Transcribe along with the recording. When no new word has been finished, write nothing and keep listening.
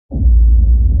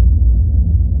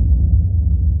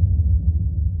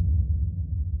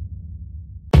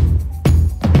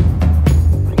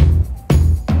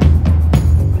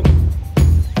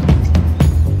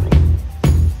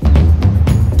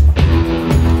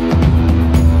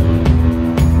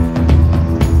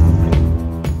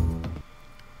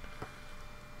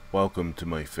Welcome to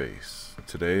my face.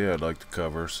 Today I'd like to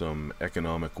cover some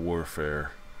economic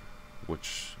warfare,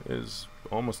 which is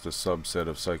almost a subset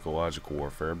of psychological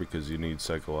warfare because you need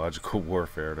psychological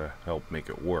warfare to help make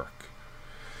it work.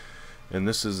 And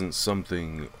this isn't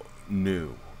something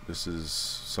new. This is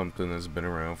something that's been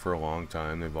around for a long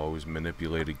time. They've always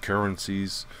manipulated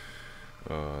currencies.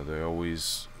 They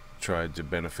always tried to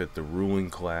benefit the ruling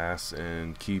class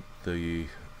and keep the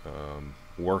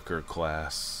worker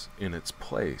class in its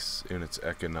place, in its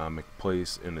economic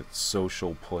place, in its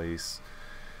social place.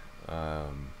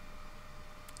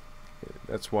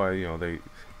 That's why, they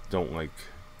don't like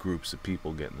groups of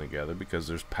people getting together, because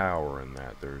there's power in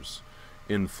that. There's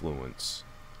influence.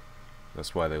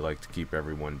 That's why they like to keep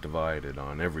everyone divided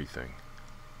on everything.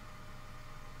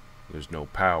 There's no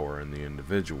power in the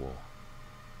individual.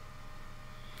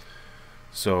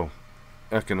 So,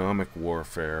 economic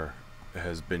warfare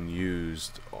has been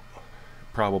used,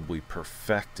 probably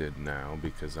perfected now,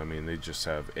 because they just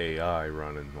have AI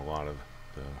running a lot of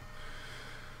the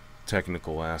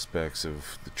technical aspects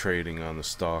of the trading on the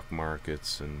stock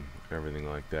markets and everything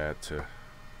like that to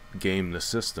game the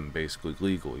system basically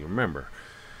legally. Remember,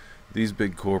 these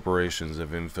big corporations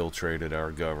have infiltrated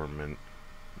our government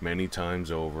many times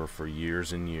over for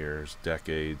years and years,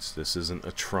 decades. This isn't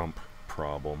a Trump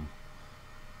problem.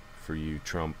 For you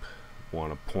Trump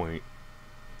want to point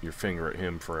your finger at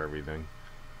him for everything.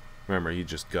 Remember, he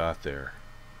just got there.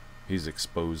 He's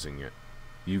exposing it.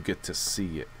 You get to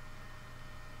see it.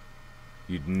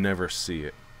 You'd never see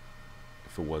it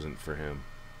if it wasn't for him.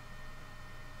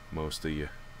 Most of you.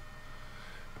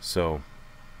 So,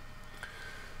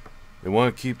 they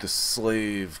want to keep the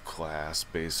slave class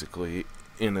basically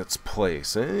in its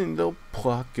place, and they'll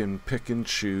pluck and pick and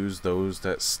choose those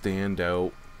that stand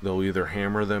out. They'll either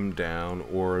hammer them down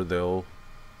or they'll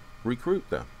recruit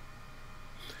them.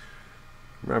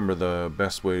 Remember, the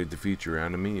best way to defeat your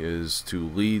enemy is to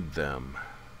lead them.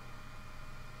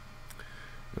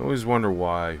 You always wonder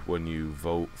why, when you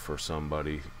vote for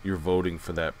somebody, you're voting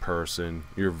for that person,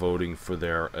 you're voting for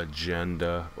their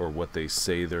agenda or what they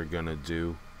say they're gonna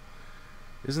do.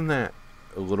 Isn't that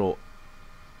a little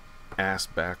ass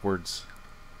backwards?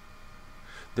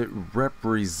 That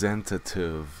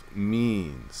representative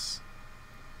means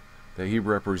that he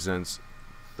represents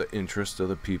the interest of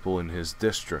the people in his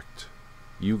district.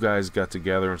 You guys got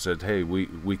together and said, hey,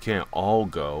 we can't all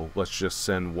go, let's just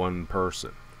send one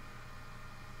person.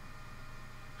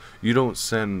 You don't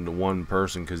send one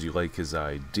person because you like his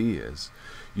ideas.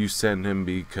 You send him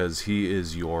because he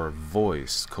is your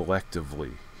voice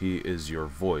collectively. He is your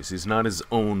voice. He's not his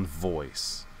own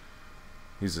voice.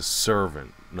 He's a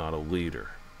servant, not a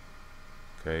leader.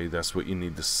 Okay, that's what you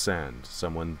need to send.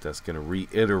 Someone that's going to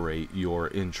reiterate your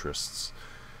interests.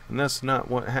 And that's not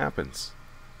what happens.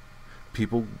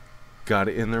 People got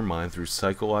it in their mind through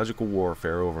psychological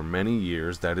warfare over many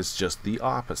years that it's just the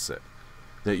opposite.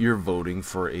 That you're voting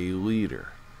for a leader.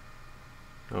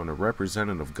 No, in a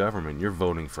representative government, you're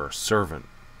voting for a servant.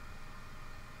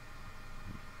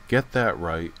 Get that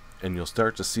right, and you'll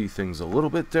start to see things a little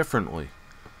bit differently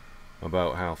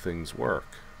about how things work.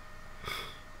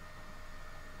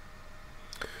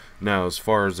 Now, as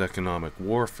far as economic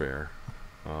warfare,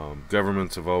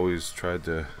 governments have always tried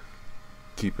to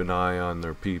keep an eye on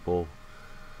their people,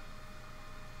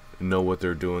 know what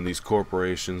they're doing. These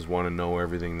corporations want to know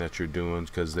everything that you're doing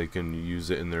because they can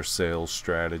use it in their sales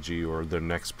strategy or their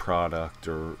next product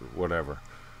or whatever.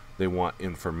 They want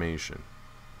information.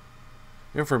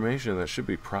 Information that should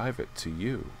be private to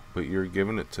you, but you're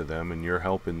giving it to them and you're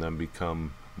helping them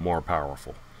become more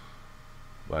powerful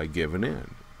by giving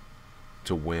in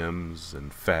to whims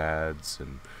and fads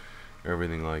and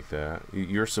everything like that.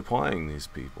 You're supplying these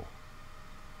people.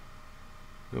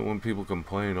 When people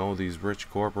complain, oh, these rich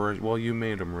corporations, well, you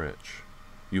made them rich.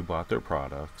 You bought their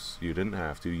products. You didn't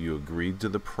have to. You agreed to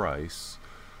the price.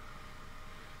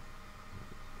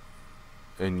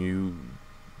 And you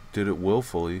did it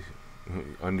willfully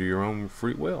under your own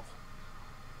free will.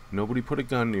 Nobody put a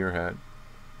gun to your head.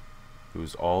 It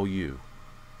was all you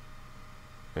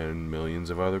and millions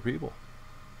of other people.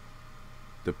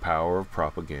 The power of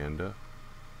propaganda,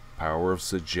 power of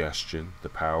suggestion, the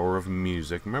power of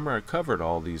music. Remember, I covered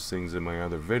all these things in my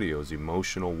other videos,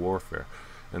 emotional warfare,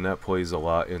 and that plays a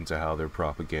lot into how their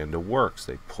propaganda works.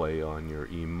 They play on your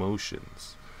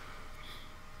emotions.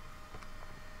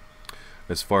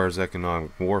 As far as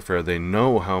economic warfare, they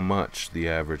know how much the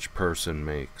average person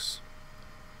makes.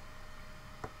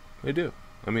 They do.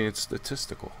 It's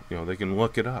statistical. They can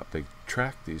look it up. They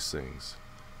track these things.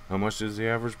 How much does the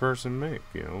average person make?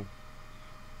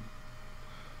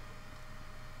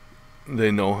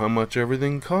 They know how much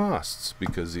everything costs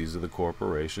because these are the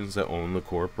corporations that own the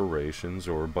corporations,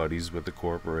 or buddies with the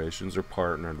corporations, or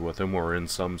partnered with them, or in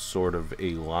some sort of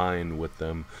a line with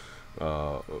them,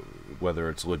 uh, whether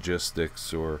it's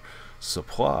logistics or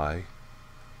supply.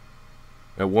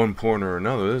 At one point or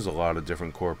another, there's a lot of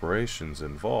different corporations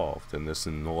involved in this,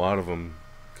 and a lot of them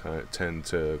kind of tend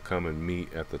to come and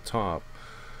meet at the top,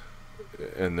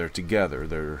 and they're together.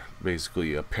 They're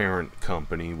basically a parent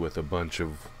company with a bunch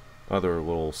of other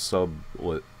little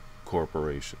sub-lit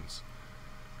corporations.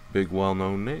 Big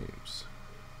well-known names.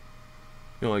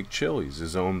 You know, like Chili's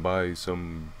is owned by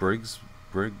some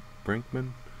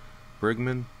Brinkman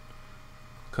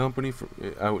company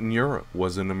out in Europe.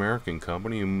 Was an American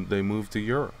company, and they moved to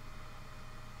Europe.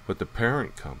 But the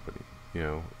parent company, you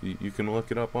know, you can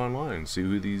look it up online and see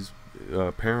who these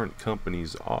parent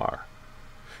companies are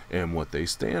and what they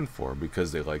stand for,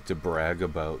 because they like to brag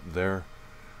about their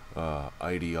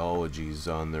ideologies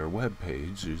on their web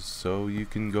pages, so you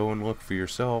can go and look for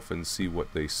yourself and see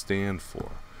what they stand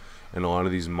for. And a lot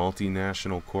of these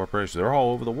multinational corporations, they're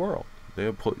all over the world. They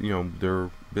have put, you know, their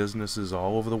businesses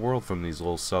all over the world from these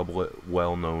little sublet,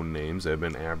 well-known names. They've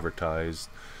been advertised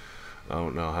I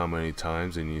don't know how many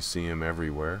times, and you see them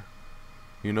everywhere.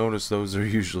 You notice those are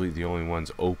usually the only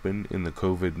ones open in the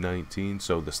COVID-19,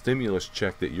 so the stimulus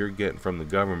check that you're getting from the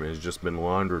government has just been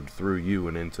laundered through you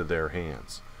and into their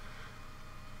hands.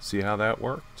 See how that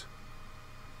worked?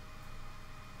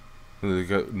 They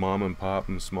got mom and pop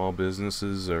and small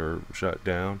businesses are shut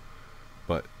down,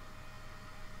 but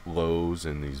Lowe's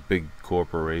and these big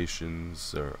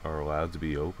corporations are allowed to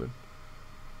be open.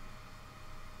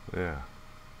 Yeah.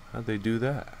 How'd they do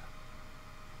that?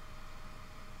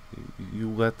 You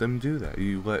let them do that.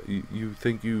 You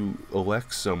think you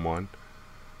elect someone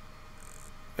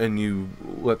and you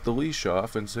let the leash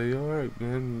off and say, all right,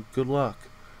 man, good luck.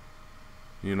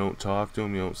 You don't talk to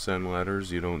them, you don't send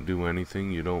letters, you don't do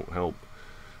anything, you don't help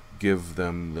give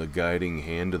them the guiding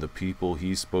hand to the people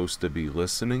he's supposed to be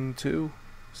listening to.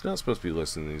 He's not supposed to be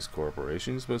listening to these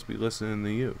corporations, he's supposed to be listening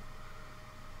to you.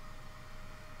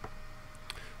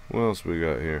 What else we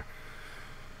got here?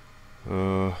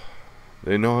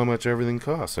 They know how much everything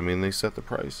costs. I mean, they set the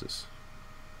prices.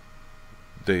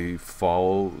 They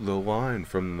follow the line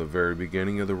from the very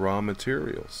beginning of the raw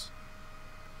materials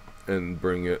and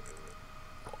bring it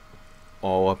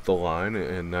all up the line,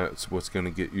 and that's what's going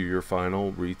to get you your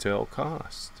final retail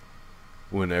cost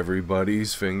when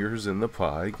everybody's fingers in the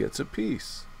pie gets a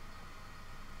piece.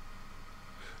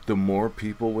 The more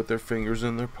people with their fingers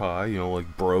in their pie, you know,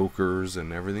 like brokers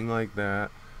and everything like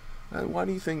that, why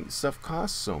do you think stuff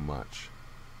costs so much?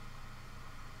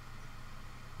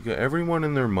 You got everyone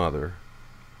and their mother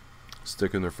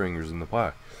sticking their fingers in the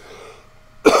pie.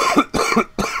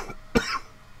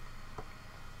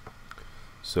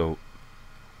 So,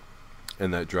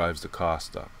 and that drives the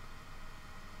cost up.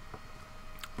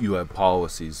 You have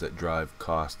policies that drive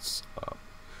costs up.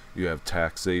 You have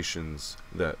taxations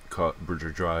that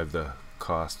drive the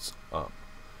costs up.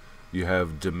 You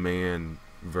have demand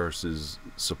versus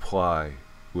supply,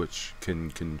 which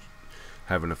can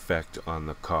have an effect on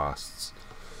the costs.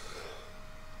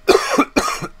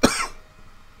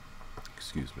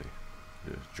 Excuse me,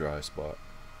 dry spot.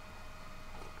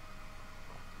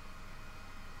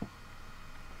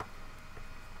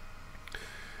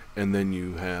 And then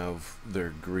you have their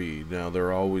greed. Now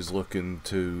they're always looking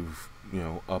to, you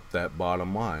know, up that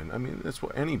bottom line. I mean, that's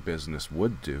what any business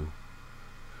would do.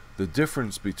 The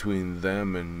difference between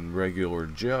them and regular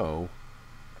Joe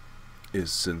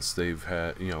is, since they've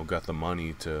had, you know, got the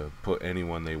money to put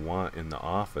anyone they want in the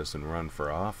office and run for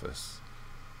office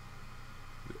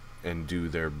and do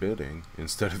their bidding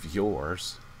instead of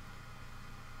yours,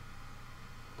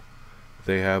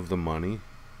 they have the money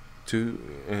to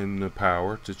and the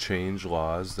power to change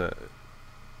laws that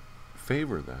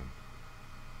favor them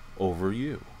over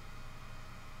you.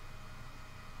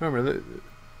 Remember,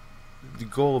 the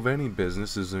goal of any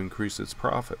business is to increase its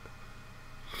profit.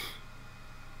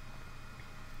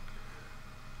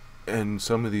 And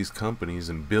some of these companies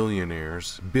and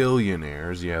billionaires,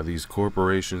 yeah, these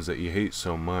corporations that you hate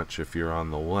so much if you're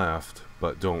on the left,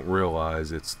 but don't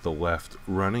realize it's the left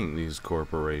running these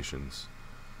corporations.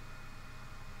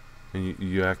 And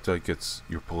you act like it's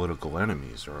your political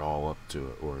enemies are all up to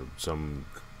it, or some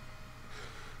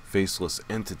faceless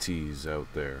entities out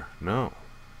there. No.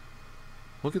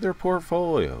 Look at their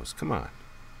portfolios. Come on.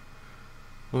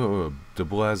 De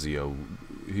Blasio,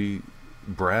 he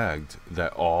bragged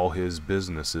that all his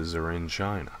businesses are in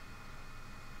China.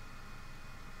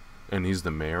 And he's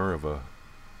the mayor of a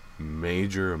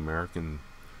major American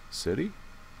city?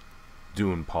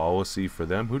 doing policy for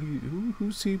them.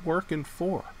 Who's he working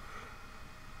for?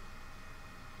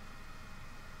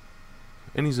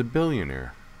 And he's a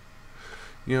billionaire.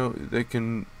 You know, they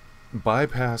can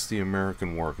bypass the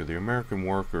American worker. The American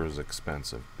worker is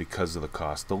expensive because of the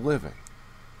cost of living.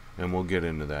 And we'll get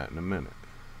into that in a minute.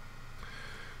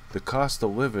 The cost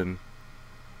of living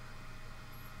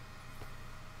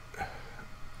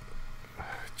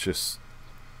just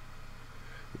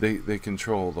they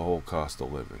control the whole cost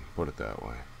of living, put it that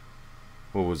way.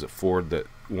 What was it, Ford that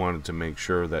wanted to make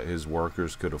sure that his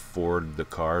workers could afford the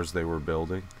cars they were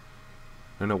building?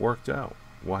 And it worked out.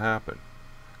 What happened?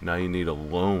 Now you need a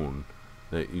loan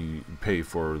that you pay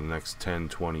for the next 10,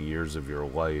 20 years of your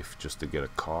life just to get a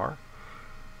car?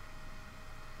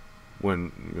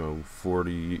 When,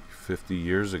 40, 50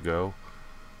 years ago,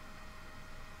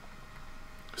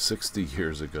 60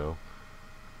 years ago,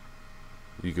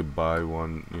 you could buy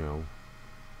one,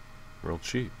 real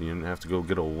cheap. You didn't have to go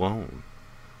get a loan.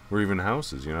 Or even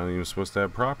houses, you're supposed to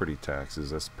have property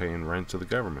taxes. That's paying rent to the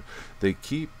government. They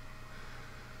keep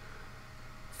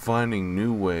finding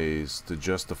new ways to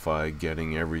justify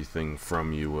getting everything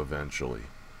from you eventually.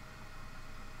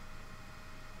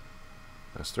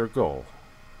 That's their goal.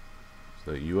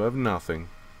 So that you have nothing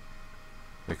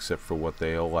except for what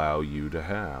they allow you to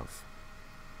have.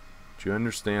 If you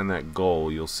understand that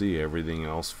goal, you'll see everything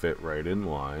else fit right in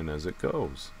line as it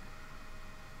goes.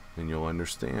 And you'll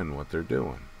understand what they're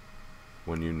doing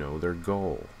when you know their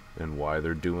goal and why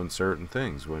they're doing certain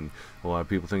things. When a lot of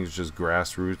people think it's just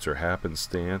grassroots or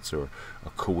happenstance or a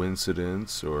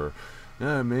coincidence or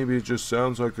maybe it just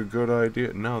sounds like a good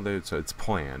idea. No, it's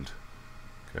planned.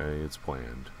 Okay, it's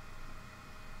planned.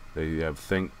 They have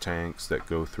think tanks that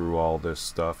go through all this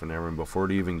stuff and everything before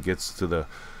it even gets to the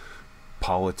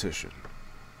politician.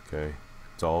 Okay,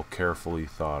 it's all carefully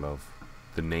thought of.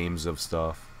 The names of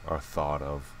stuff are thought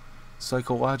of.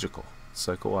 Psychological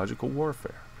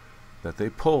warfare that they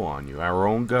pull on you. Our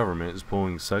own government is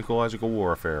pulling psychological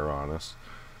warfare on us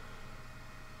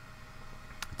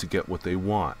to get what they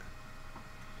want.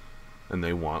 And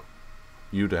they want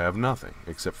you to have nothing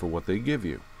except for what they give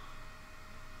you,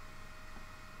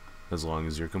 as long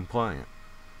as you're compliant.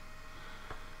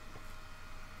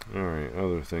 Alright,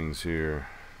 other things here.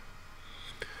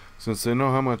 Since they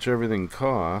know how much everything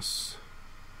costs,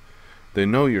 they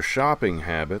know your shopping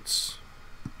habits.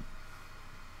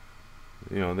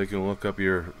 They can look up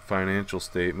your financial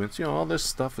statements. All this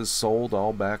stuff is sold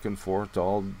all back and forth to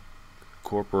all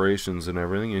corporations and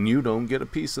everything, and you don't get a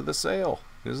piece of the sale.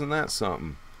 Isn't that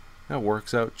something? That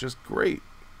works out just great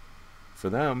for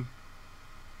them.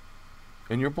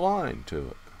 And you're blind to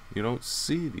it. You don't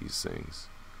see these things.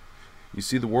 You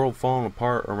see the world falling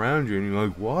apart around you, and you're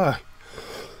like, why?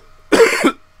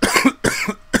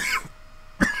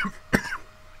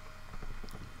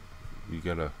 You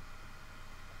gotta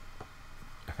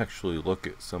actually look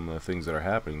at some of the things that are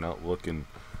happening, not looking,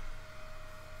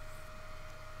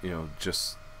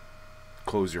 just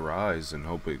close your eyes and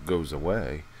hope it goes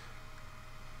away.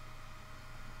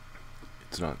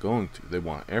 It's not going to. They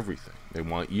want everything. They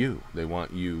want you. They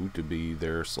want you to be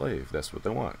their slave. That's what they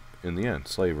want. In the end,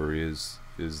 slavery is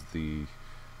the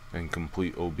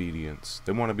incomplete obedience.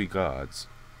 They want to be gods.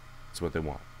 That's what they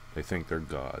want. They think they're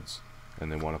gods,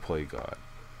 and they want to play God.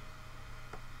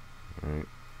 Alright.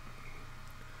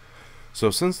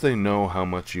 So since they know how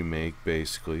much you make,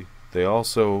 basically, they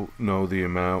also know the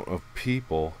amount of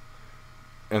people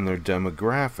and their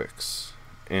demographics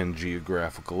and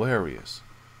geographical areas.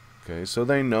 Okay, so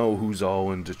they know who's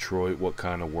all in Detroit, what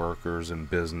kind of workers and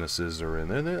businesses are in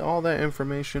there. All that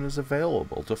information is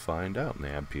available to find out, and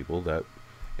they have people that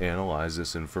analyze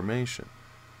this information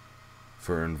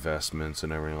for investments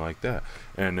and everything like that.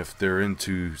 And if they're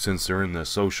since they're in the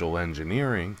social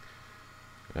engineering,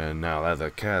 and now that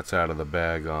the cat's out of the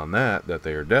bag on that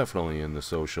they are definitely in the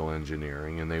social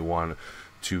engineering, and they want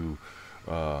to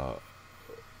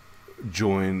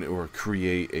join or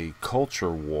create a culture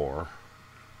war,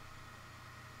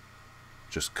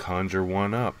 just conjure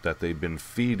one up that they've been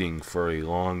feeding for a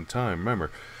long time.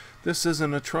 Remember, this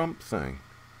isn't a Trump thing.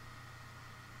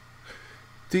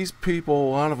 These people,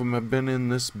 a lot of them have been in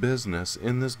this business,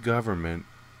 in this government,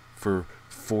 for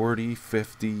 40,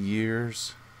 50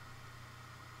 years.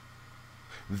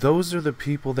 Those are the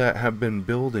people that have been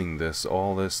building this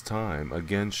all this time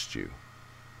against you.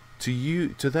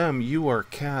 To them, you are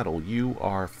cattle. You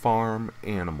are farm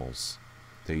animals.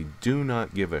 They do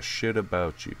not give a shit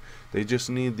about you. They just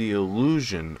need the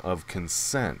illusion of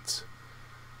consent.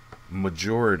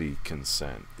 Majority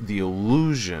consent. The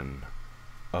illusion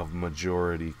of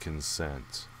majority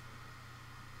consent.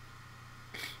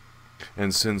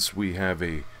 And since we have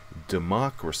a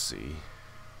democracy,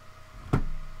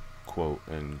 quote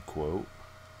unquote,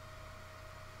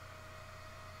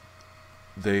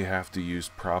 they have to use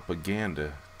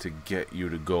propaganda to get you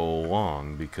to go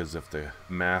along, because if the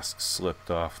masks slipped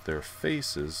off their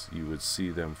faces, you would see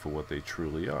them for what they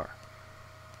truly are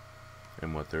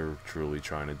and what they're truly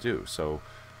trying to do. So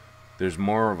there's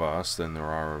more of us than there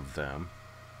are of them,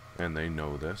 and they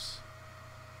know this.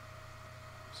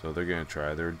 So they're going to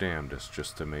try their damnedest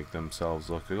just to make themselves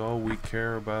look like, oh, we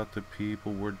care about the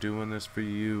people, we're doing this for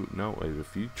you. No,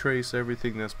 if you trace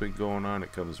everything that's been going on,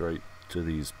 it comes right to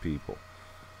these people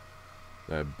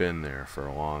that have been there for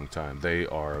a long time. They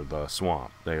are the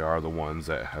swamp. They are the ones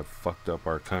that have fucked up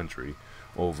our country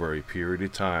over a period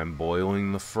of time,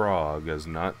 boiling the frog as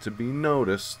not to be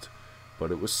noticed,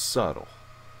 but it was subtle.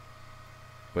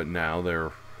 But now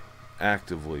they're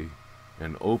actively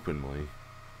and openly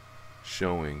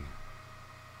showing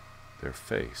their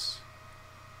face.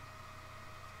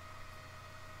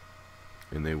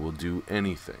 And they will do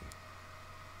anything.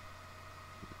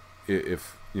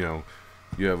 If, you know,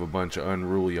 you have a bunch of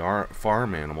unruly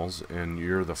farm animals and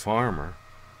you're the farmer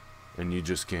and you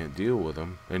just can't deal with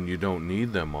them and you don't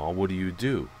need them all, what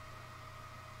do?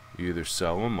 You either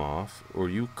sell them off or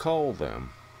you cull them,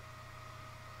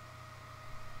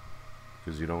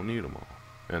 because you don't need them all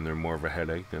and they're more of a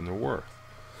headache than they're worth.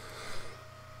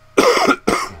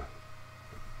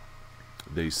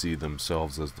 They see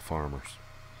themselves as the farmers.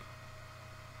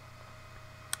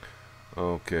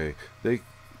 Okay, they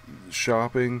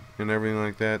shopping and everything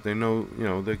like that, they know, you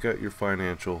know, they got your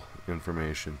financial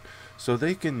information, so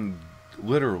they can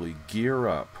literally gear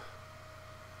up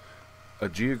a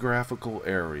geographical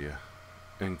area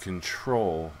and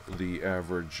control the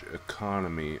average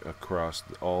economy across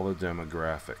all the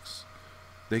demographics.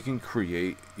 They can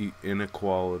create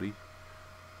inequality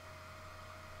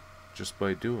just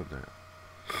by doing that.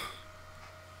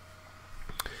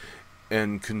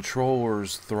 And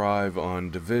controllers thrive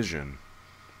on division.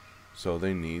 So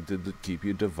they need to keep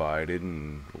you divided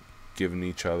and giving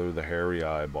each other the hairy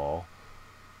eyeball.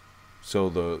 So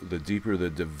the deeper the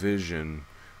division,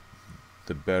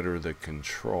 the better the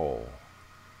control.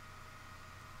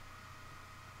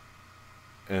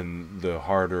 And the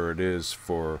harder it is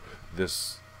for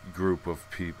this group of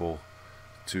people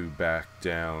to back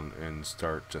down and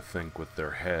start to think with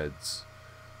their heads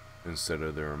instead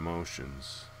of their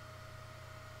emotions.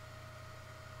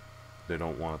 They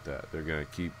don't want that. They're going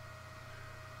to keep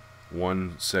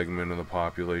one segment of the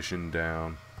population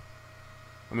down.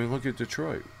 I mean, look at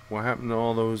Detroit. What happened to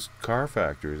all those car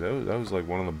factories? That was like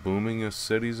one of the boomingest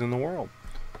cities in the world.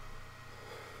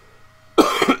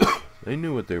 They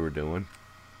knew what they were doing.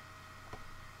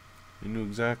 They knew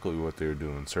exactly what they were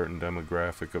doing. Certain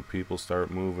demographic of people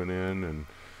start moving in and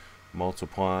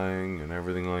multiplying and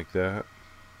everything like that.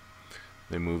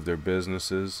 They move their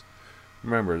businesses.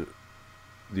 Remember,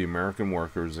 the American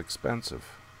worker is expensive.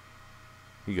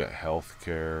 You got health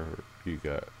care, you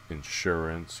got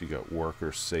insurance, you got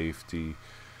worker safety,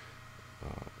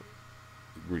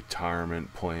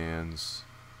 retirement plans,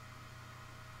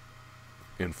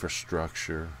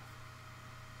 infrastructure,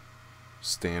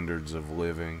 standards of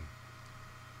living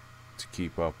to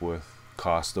keep up with,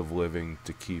 cost of living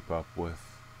to keep up with.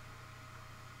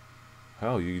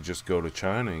 Hell, you just go to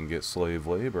China and get slave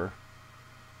labor.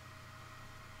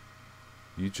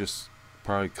 You just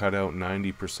probably cut out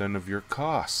 90% of your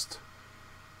cost,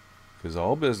 because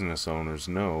all business owners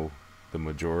know the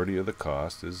majority of the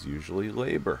cost is usually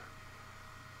labor.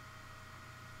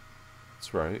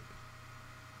 That's right.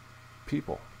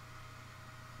 People.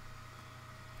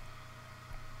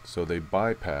 So they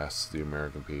bypass the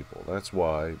American people. That's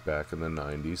why back in the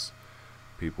 90s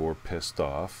people were pissed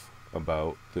off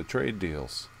about the trade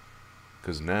deals,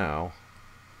 because now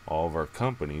all of our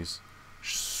companies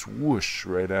swoosh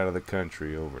right out of the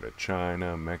country over to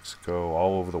China, Mexico,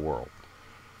 all over the world.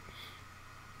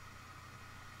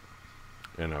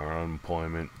 And our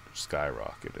unemployment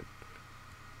skyrocketed.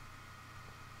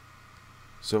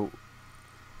 So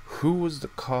who was the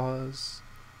cause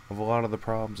of a lot of the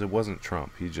problems? It wasn't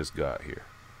Trump. He just got here.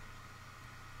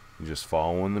 He's just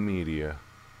following the media,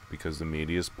 because the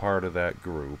media is part of that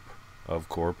group of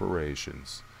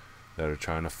corporations that are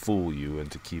trying to fool you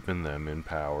into keeping them in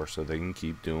power so they can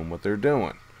keep doing what they're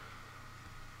doing.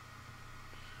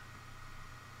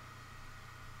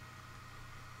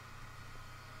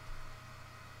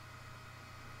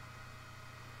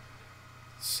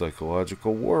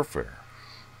 Psychological warfare.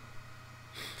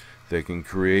 They can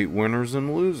create winners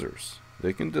and losers.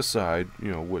 They can decide,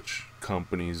 you know, which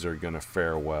companies are going to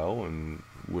fare well and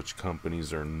which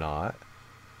companies are not.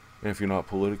 And if you're not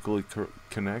politically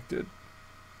connected,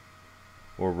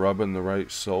 or rubbing the right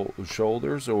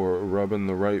shoulders or rubbing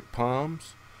the right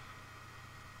palms,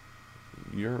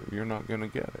 you're not going to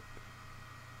get it.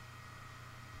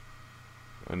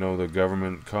 I know the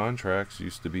government contracts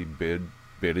used to be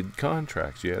bidded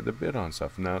contracts. You had to bid on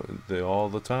stuff. Now all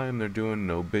the time they're doing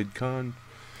no bid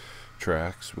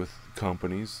contracts with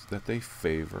companies that they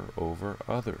favor over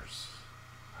others.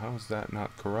 How is that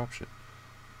not corruption?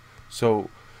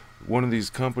 So one of these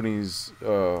companies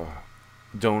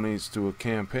donates to a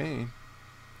campaign,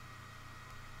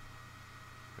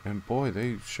 and boy,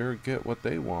 they sure get what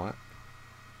they want.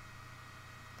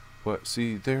 But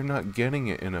see, they're not getting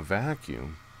it in a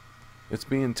vacuum. It's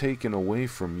being taken away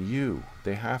from you.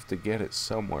 They have to get it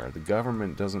somewhere. The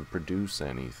government doesn't produce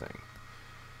anything.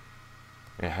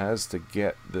 It has to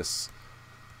get this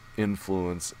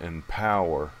influence and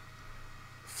power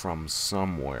from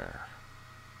somewhere.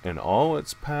 And all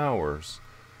its powers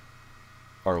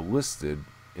are listed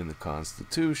in the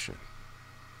Constitution.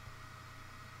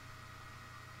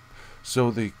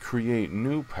 So they create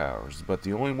new powers, but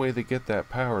the only way they get that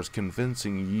power is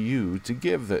convincing you to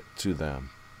give it to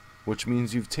them, which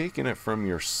means you've taken it from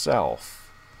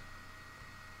yourself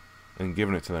and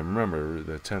given it to them. Remember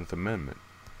the 10th Amendment.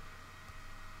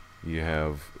 You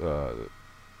have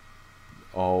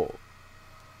all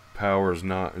powers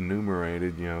not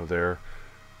enumerated, there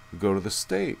go to the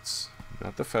states,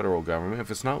 not the federal government.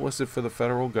 If it's not listed for the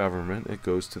federal government, it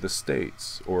goes to the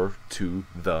states or to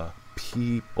the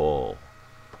people.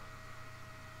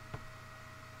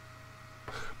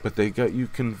 But they got you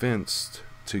convinced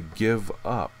to give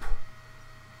up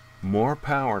more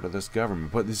power to this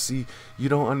government. But you see, you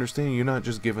don't understand. You're not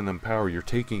just giving them power, you're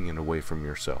taking it away from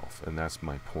yourself. And that's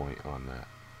my point on that.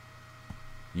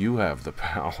 You have the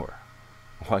power.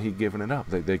 Why are you giving it up?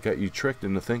 They got you tricked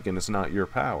into thinking it's not your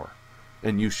power,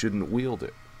 and you shouldn't wield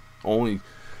it. Only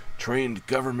trained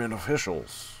government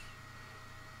officials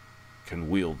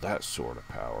can wield that sort of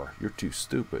power. You're too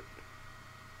stupid.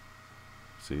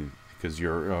 See, because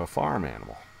you're a farm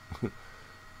animal.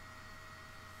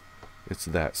 It's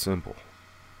that simple.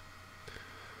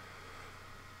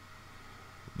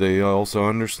 They also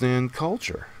understand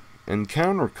culture and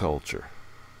counterculture,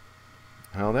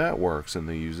 how that works, and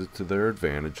they use it to their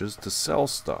advantages to sell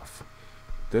stuff.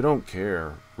 They don't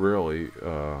care, really.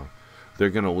 They're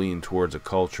going to lean towards a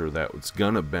culture that's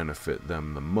going to benefit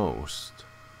them the most.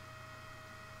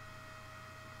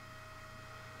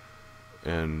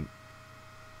 And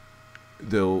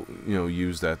they'll,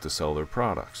 use that to sell their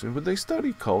products. But they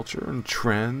study culture and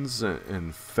trends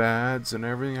and fads and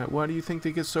everything. Why do you think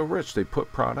they get so rich? They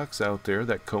put products out there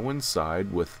that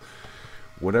coincide with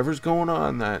whatever's going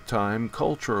on that time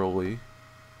culturally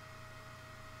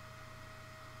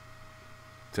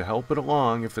to help it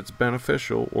along if it's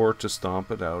beneficial, or to stomp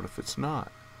it out if it's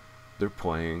not. They're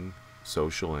playing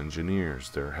social engineers.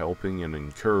 They're helping and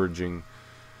encouraging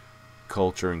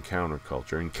culture and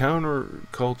counterculture. And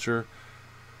counterculture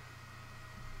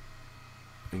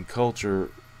and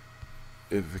culture,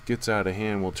 if it gets out of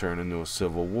hand, will turn into a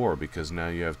civil war, because now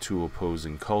you have two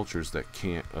opposing cultures that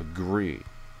can't agree.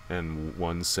 And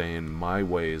one saying my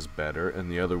way is better, and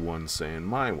the other one saying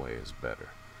my way is better.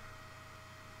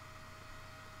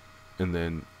 And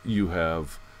then you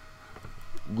have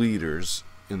leaders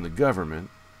in the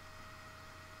government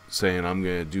saying, I'm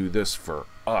going to do this for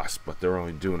us, but they're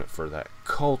only doing it for that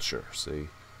culture, see?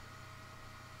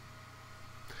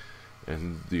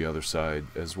 And the other side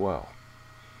as well.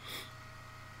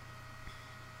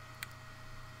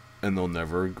 And they'll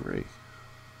never agree.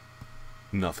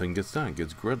 Nothing gets done. It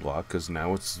gets gridlocked because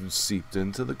now it's seeped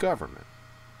into the government.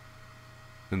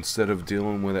 Instead of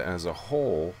dealing with it as a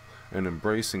whole and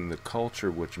embracing the culture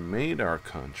which made our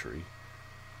country,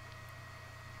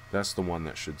 that's the one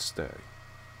that should stay.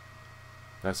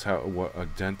 That's what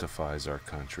identifies our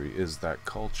country, is that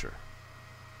culture.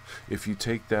 If you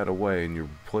take that away and you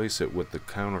replace it with the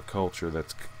counterculture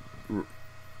that's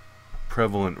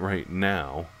prevalent right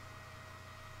now,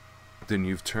 then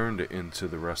you've turned it into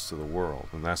the rest of the world.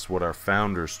 And that's what our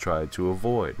founders tried to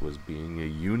avoid, was being a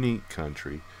unique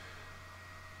country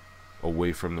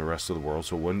away from the rest of the world,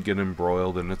 so it wouldn't get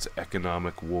embroiled in its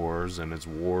economic wars and its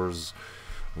wars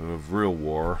of real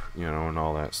war, and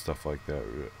all that stuff like that,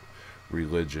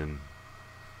 religion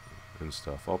and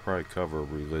stuff. I'll probably cover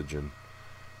religion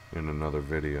in another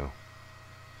video.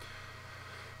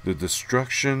 The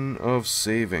destruction of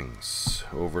savings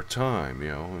over time.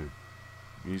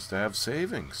 We used to have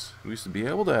savings. We used to be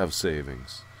able to have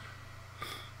savings.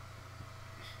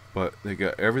 But they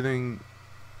got everything.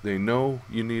 They know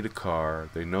you need a car,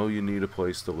 they know you need a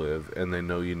place to live, and they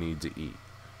know you need to eat.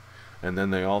 And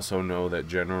then they also know that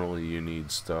generally you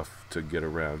need stuff to get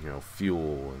around,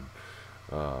 fuel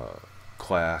and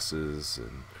classes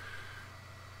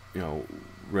and,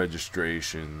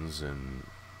 registrations and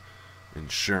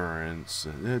insurance.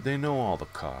 And they know all the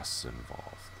costs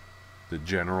involved. The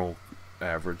general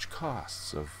average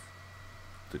costs of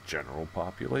the general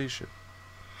population.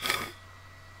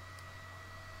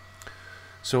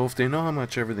 So if they know how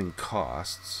much everything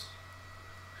costs,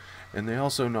 and they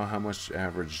also know how much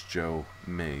average Joe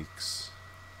makes,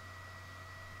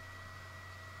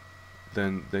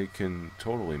 then they can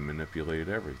totally manipulate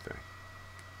everything.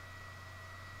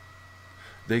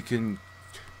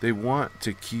 They want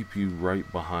to keep you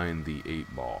right behind the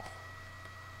 8 ball.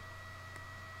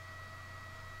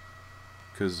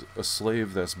 Because a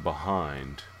slave that's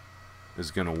behind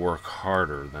is going to work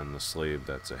harder than the slave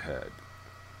that's ahead.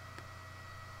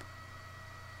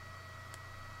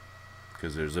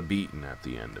 Because there's a beating at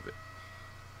the end of it.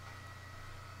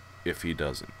 If he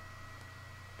doesn't.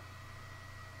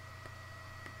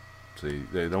 See,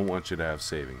 they don't want you to have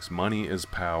savings. Money is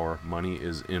power. Money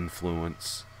is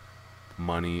influence.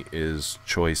 Money is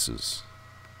choices.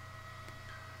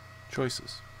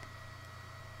 Choices.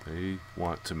 They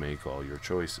want to make all your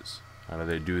choices. How do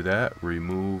they do that?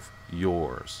 Remove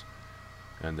yours.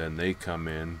 And then they come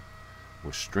in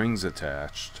with strings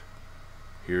attached.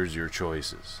 Here's your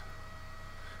choices.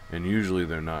 And usually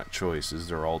they're not choices,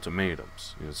 they're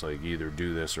ultimatums. It's like either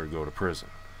do this or go to prison.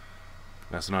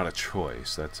 That's not a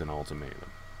choice, that's an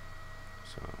ultimatum.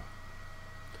 So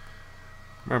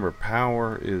remember,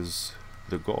 power is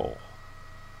the goal.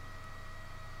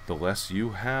 The less you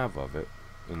have of it,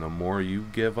 and the more you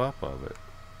give up of it,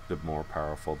 the more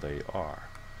powerful they are.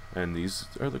 And these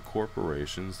are the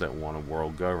corporations that want a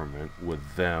world government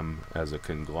with them as a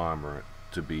conglomerate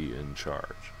to be in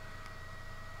charge.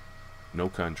 No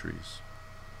countries,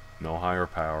 no higher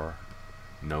power,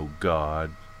 no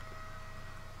God.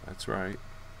 That's right.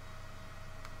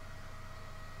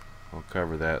 I'll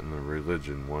cover that in the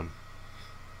religion one.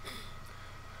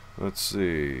 Let's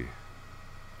see.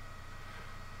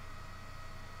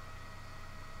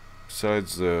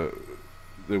 Besides they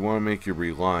want to make you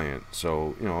reliant.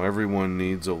 So, everyone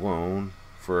needs a loan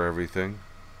for everything.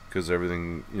 Because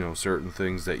everything, certain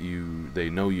things that they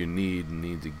know you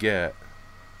need to get.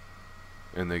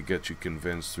 And they get you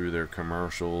convinced through their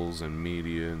commercials and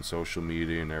media and social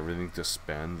media and everything to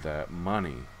spend that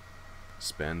money.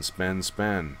 Spend.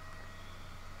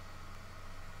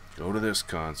 Go to this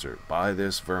concert. Buy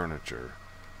this furniture.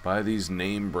 Buy these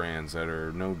name brands that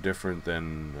are no different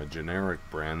than a generic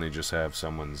brand. They just have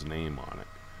someone's name on it.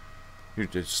 You're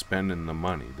just spending the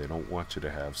money. They don't want you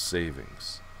to have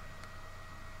savings.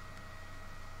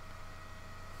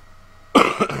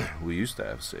 We used to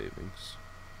have savings.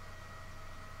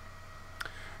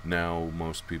 Now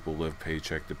most people live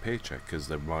paycheck to paycheck because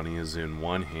their money is in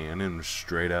one hand and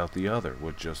straight out the other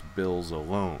with just bills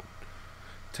alone.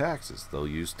 Taxes, they'll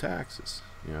use taxes.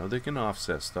 They can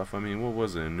offset stuff. I mean, what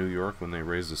was it in New York when they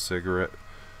raised the cigarette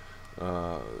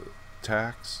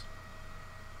tax?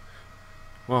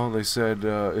 Well, they said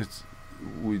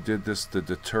we did this to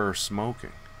deter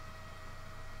smoking.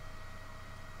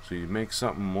 So you make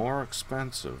something more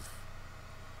expensive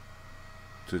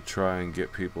to try and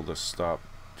get people to stop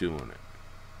doing it.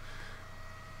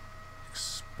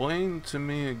 Explain to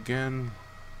me again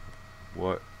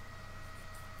what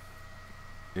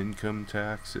income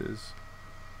tax is.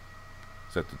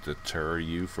 Is that to deter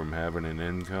you from having an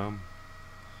income?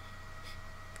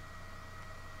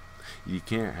 You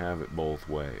can't have it both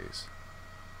ways.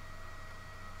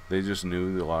 They just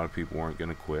knew that a lot of people weren't going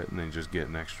to quit, and they're just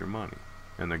getting extra money.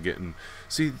 And they're getting...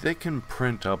 See, they can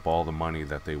print up all the money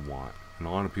that they want. And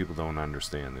a lot of people don't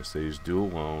understand this. They just do a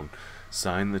loan,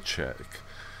 sign the check,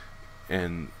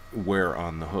 and we're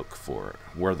on the hook for it.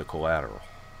 We're the collateral.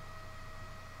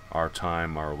 Our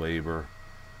time, our labor,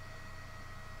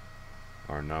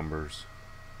 our numbers.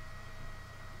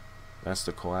 That's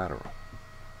the collateral.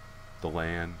 The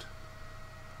land.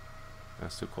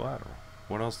 That's the collateral.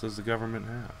 What else does the government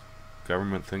have?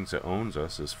 Government thinks it owns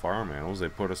us as farm animals. They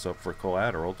put us up for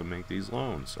collateral to make these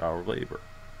loans, our labor.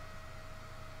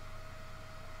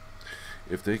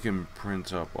 If they can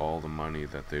print up all the money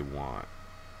that they want,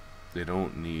 they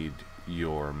don't need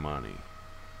your money.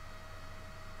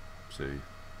 See?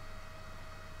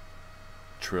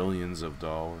 Trillions of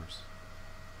dollars.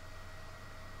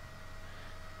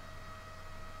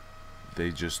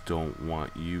 They just don't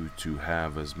want you to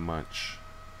have as much.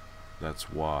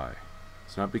 That's why.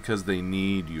 It's not because they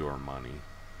need your money.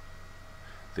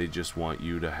 They just want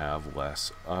you to have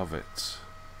less of it.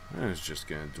 And it's just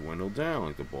going to dwindle down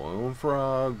like the boiling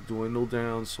frog, dwindle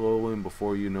down slowly, and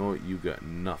before you know it, you got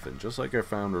nothing. Just like our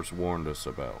founders warned us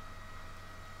about.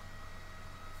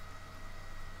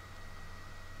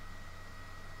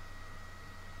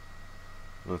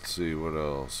 Let's see, what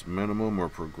else? Minimum or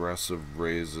progressive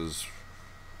raises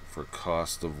for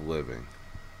cost of living.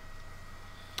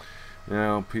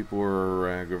 Now, people are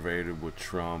aggravated with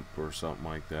Trump or something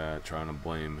like that, trying to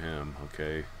blame him,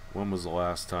 okay? When was the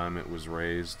last time it was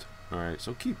raised? Alright,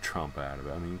 so keep Trump out of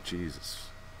it. I mean, Jesus.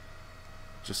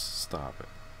 Just stop it.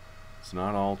 It's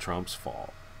not all Trump's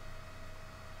fault.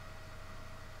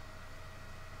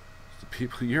 It's the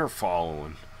people you're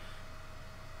following.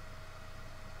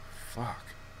 Fuck.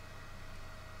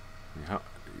 I mean, how,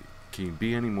 can you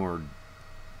be any more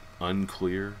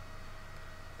unclear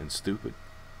and stupid?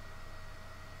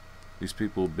 These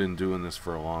people have been doing this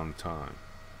for a long time.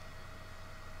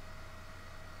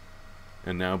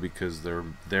 And now because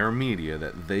their media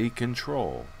that they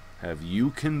control have you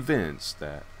convinced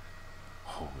that,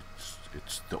 oh,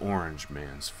 it's the orange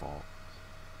man's fault.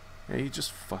 Yeah, you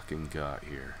just fucking got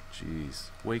here. Jeez,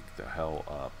 wake the hell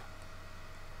up.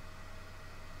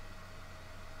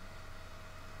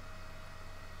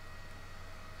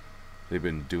 They've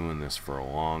been doing this for a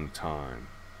long time.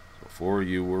 Before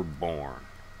you were born,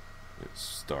 it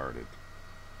started.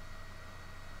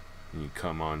 And you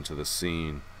come onto the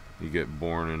scene, you get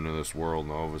born into this world,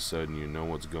 and all of a sudden you know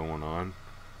what's going on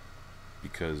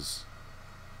because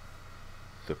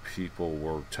the people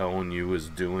were telling you is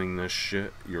doing this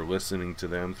shit. You're listening to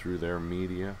them through their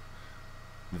media.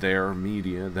 Their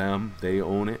media, them, they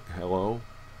own it. Hello?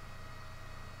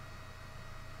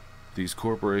 These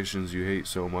corporations you hate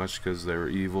so much because they're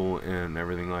evil and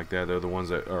everything like that, they're the ones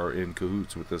that are in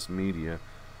cahoots with this media.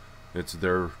 It's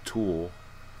their tool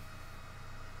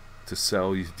to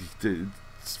sell you, to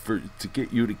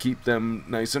get you to keep them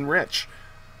nice and rich.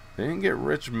 They didn't get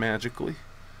rich magically.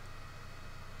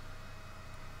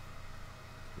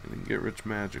 They didn't get rich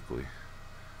magically.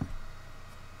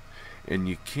 And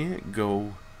you can't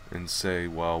go and say,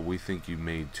 well, we think you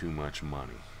made too much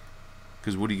money.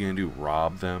 Because what are you going to do?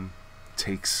 Rob them?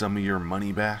 Take some of your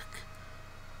money back?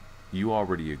 You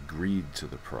already agreed to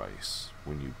the price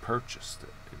when you purchased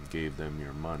it and gave them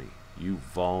your money. You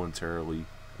voluntarily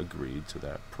agreed to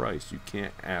that price. You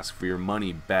can't ask for your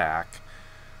money back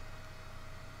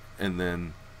and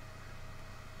then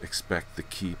expect to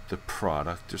keep the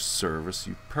product or service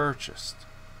you purchased.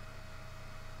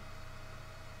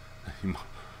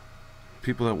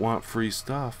 People that want free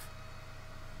stuff,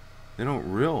 they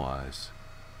don't realize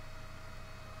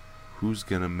who's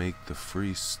gonna make the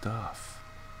free stuff.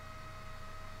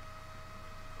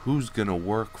 Who's gonna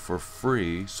work for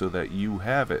free so that you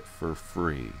have it for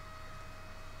free?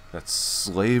 That's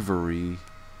slavery.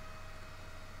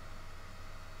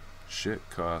 Shit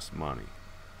costs money.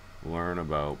 Learn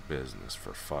about business,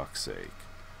 for fuck's sake.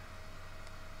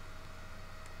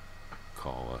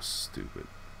 Call us stupid.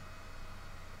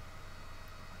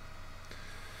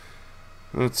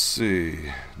 Let's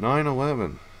see.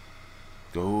 9/11.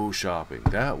 Go shopping.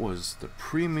 That was the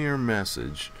premier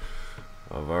message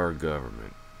of our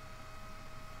government.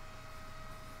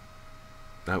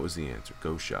 That was the answer.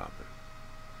 Go shopping.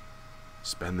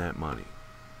 Spend that money.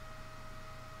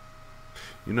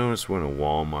 You notice when a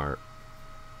Walmart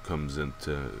comes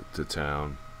into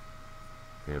town,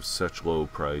 they have such low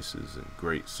prices and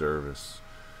great service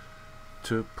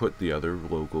to put the other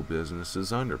local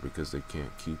businesses under because they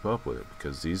can't keep up with it,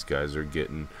 because these guys are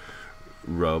getting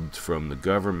rubbed from the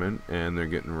government and they're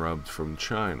getting rubbed from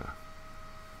China,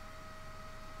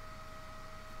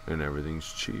 and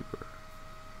everything's cheaper.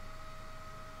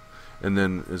 And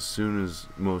then as soon as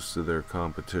most of their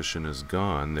competition is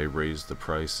gone, they raise the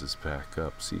prices back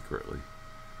up secretly.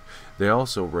 They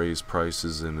also raise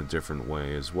prices in a different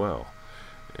way as well,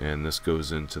 and this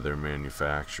goes into their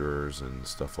manufacturers and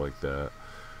stuff like that.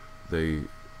 They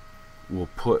will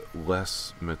put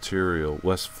less material,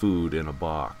 less food in a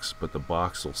box, but the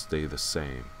box will stay the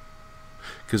same,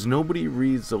 because nobody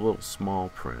reads the little small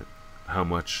print, how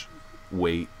much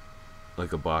weight,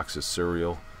 like a box of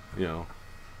cereal, you know,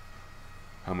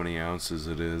 how many ounces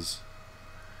it is.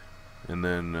 And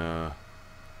then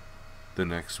the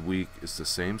next week it's the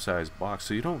same size box,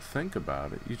 so you don't think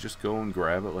about it, you just go and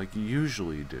grab it like you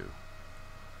usually do.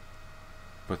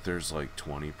 But there's like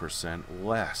 20%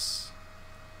 less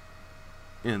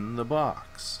in the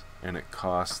box, and it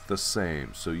costs the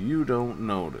same, so you don't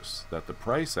notice that the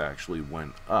price actually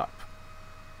went up.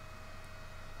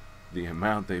 The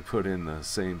amount they put in the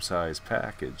same size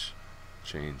package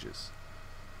changes.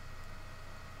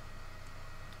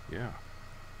 Yeah.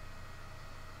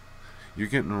 You're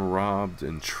getting robbed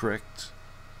and tricked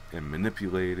and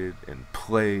manipulated and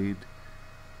played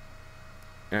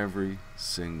every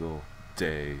single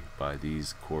day by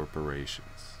these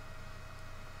corporations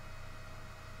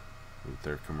with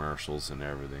their commercials and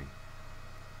everything.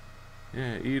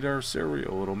 Yeah, eat our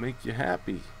cereal, it'll make you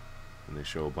happy. And they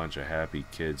show a bunch of happy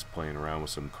kids playing around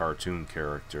with some cartoon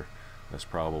character that's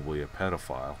probably a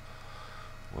pedophile.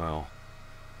 Well,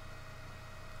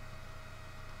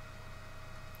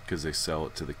 because they sell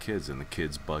it to the kids and the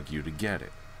kids bug you to get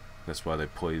it. That's why they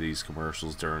play these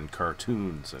commercials during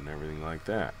cartoons and everything like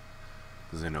that,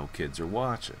 because they know kids are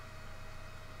watching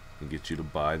and get you to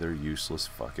buy their useless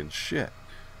fucking shit.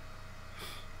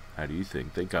 How do you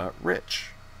think they got rich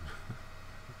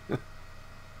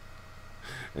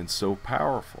and so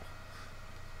powerful?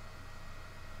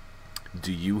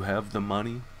 Do you have the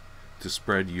money to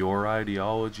spread your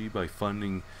ideology by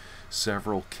funding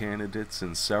several candidates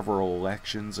in several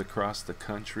elections across the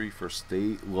country for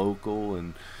state, local,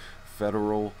 and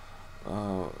federal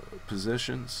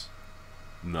positions?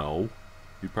 No.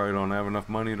 You probably don't have enough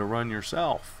money to run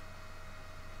yourself.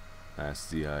 That's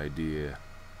the idea.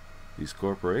 These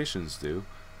corporations do.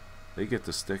 They get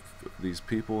to stick these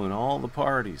people in all the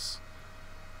parties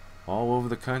all over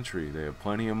the country. They have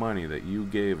plenty of money that you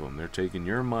gave them. They're taking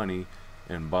your money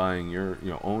and buying your,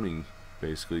 owning,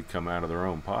 basically, come out of their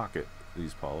own pocket,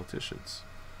 these politicians.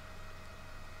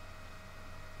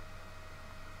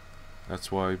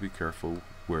 That's why be careful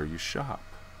where you shop.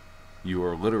 You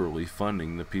are literally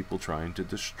funding the people trying to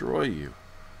destroy you.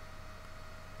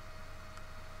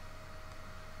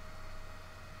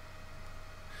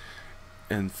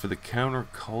 And for the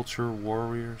counterculture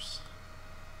warriors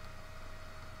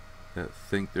that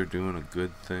think they're doing a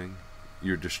good thing,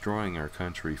 you're destroying our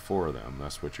country for them.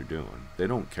 That's what you're doing. They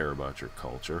don't care about your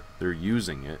culture. They're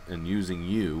using it and using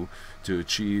you to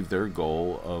achieve their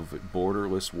goal of a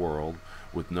borderless world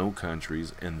with no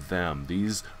countries and them.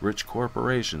 These rich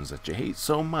corporations that you hate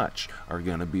so much are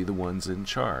going to be the ones in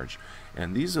charge.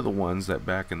 And these are the ones that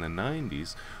back in the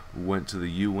 90s went to the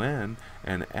UN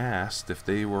and asked if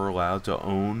they were allowed to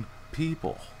own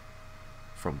people.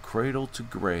 From cradle to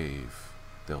grave,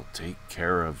 they'll take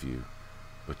care of you,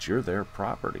 but you're their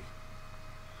property.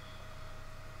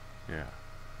 Yeah.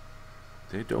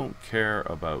 They don't care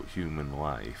about human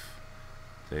life.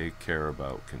 They care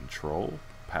about control,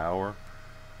 power,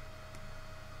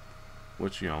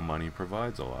 which, money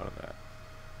provides a lot of that.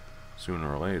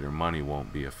 Sooner or later, money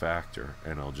won't be a factor,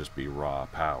 and it'll just be raw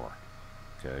power.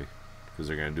 Okay? Because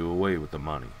they're going to do away with the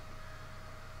money.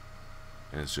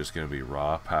 And it's just going to be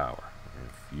raw power.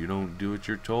 If you don't do what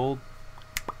you're told,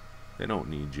 they don't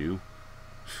need you.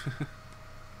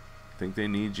 Think they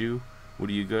need you? What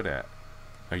are you good at?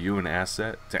 Are you an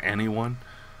asset to anyone?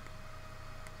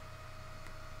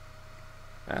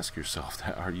 Ask yourself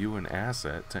that. Are you an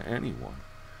asset to anyone?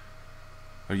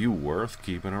 Are you worth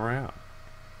keeping around?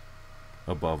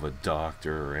 Above a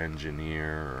doctor or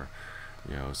engineer or,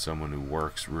 someone who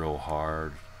works real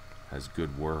hard, has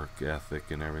good work ethic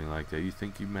and everything like that. You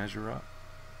think you measure up?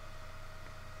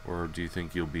 Or do you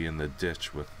think you'll be in the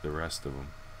ditch with the rest of them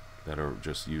that are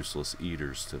just useless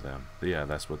eaters to them? Yeah,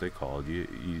 that's what they call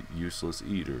you, useless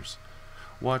eaters.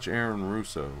 Watch Aaron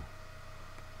Russo.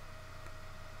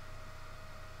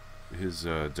 His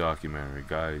documentary,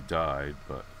 guy died,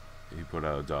 but he put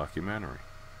out a documentary.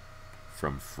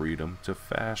 From Freedom to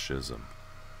Fascism.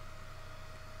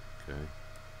 Okay?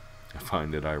 I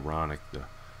find it ironic the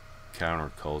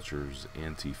counterculture's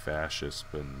anti-fascist,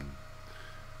 and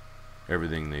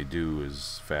everything they do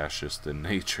is fascist in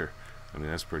nature. I mean,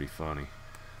 that's pretty funny.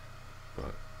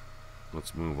 But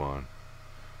let's move on.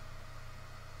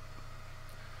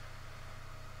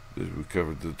 We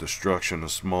covered the destruction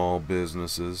of small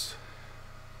businesses.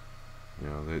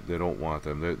 They don't want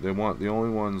them. They want the only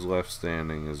ones left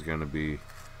standing is going to be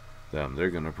them.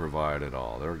 They're going to provide it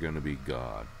all. They're going to be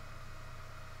God.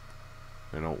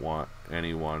 They don't want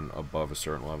anyone above a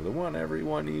certain level. They want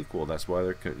everyone equal. That's why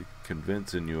they're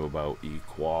convincing you about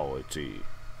equality.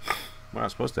 We're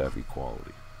not supposed to have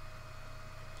equality.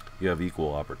 You have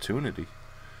equal opportunity.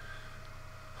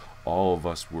 All of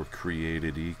us were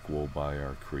created equal by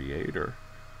our Creator.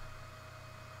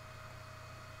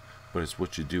 But it's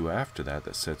what you do after that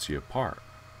that sets you apart.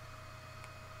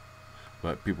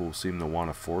 But people seem to want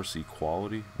to force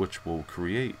equality, which will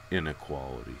create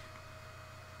inequality.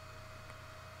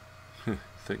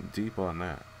 Think deep on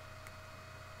that.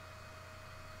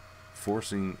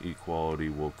 Forcing equality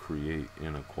will create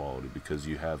inequality because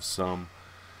you have some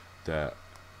that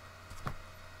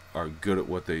are good at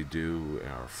what they do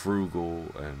and are frugal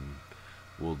and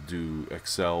will do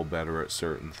excel better at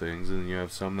certain things, and you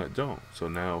have some that don't. So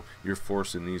now you're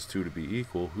forcing these two to be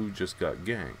equal. Who just got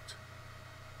ganked?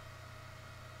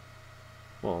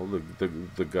 Well,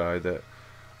 the guy that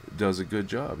does a good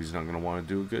job. He's not going to want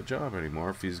to do a good job anymore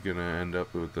if he's going to end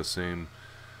up with the same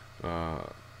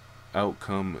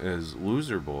outcome as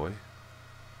loser boy.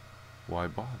 Why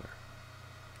bother?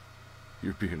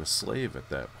 You're being a slave at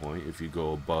that point if you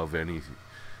go above any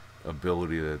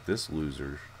ability that this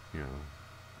loser,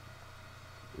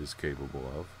 is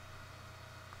capable of.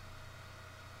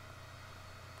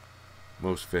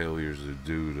 Most failures are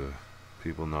due to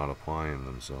people not applying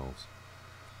themselves.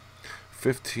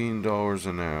 $15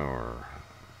 an hour.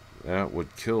 That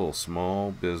would kill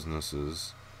small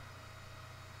businesses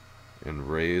and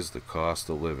raise the cost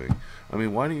of living. I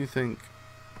mean, why do you think...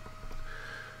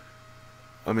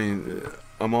 I mean,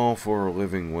 I'm all for a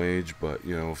living wage, but,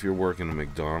 if you're working at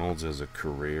McDonald's as a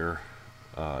career,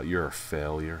 you're a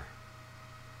failure.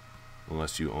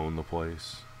 Unless you own the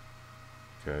place.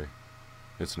 Okay?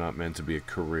 It's not meant to be a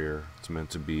career. It's meant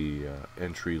to be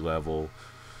entry level,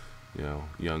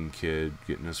 young kid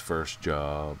getting his first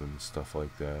job and stuff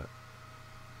like that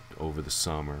over the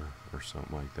summer or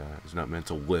something like that. It's not meant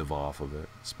to live off of it.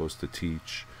 It's supposed to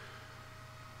teach.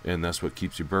 And that's what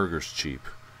keeps your burgers cheap.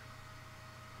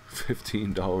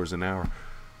 $15 an hour.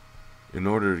 In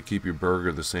order to keep your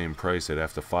burger the same price, they'd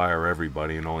have to fire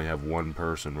everybody and only have one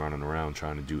person running around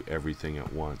trying to do everything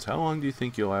at once. How long do you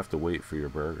think you'll have to wait for your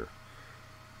burger?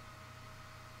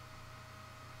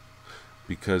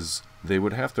 Because they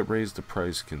would have to raise the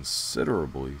price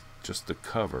considerably just to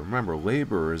cover. Remember,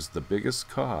 labor is the biggest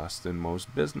cost in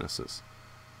most businesses.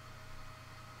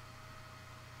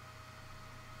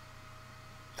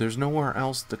 There's nowhere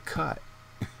else to cut.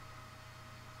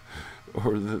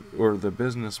 or the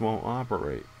business won't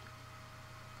operate.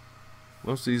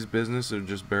 Most of these businesses are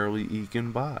just barely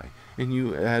eking by. And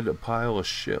you add a pile of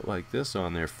shit like this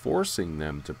on there, forcing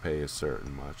them to pay a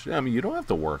certain much. I mean, you don't have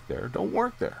to work there. Don't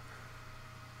work there.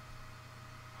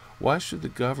 Why should the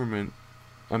government...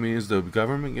 I mean, is the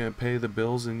government going to pay the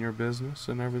bills in your business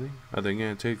and everything? Are they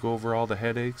going to take over all the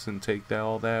headaches and take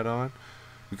all that on?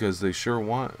 Because they sure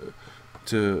want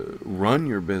to run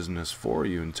your business for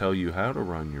you and tell you how to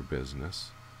run your business.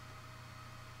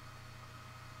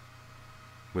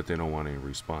 But they don't want any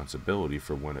responsibility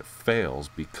for when it fails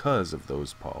because of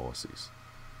those policies.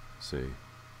 See?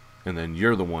 And then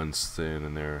you're the one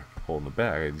standing there holding the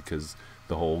bag because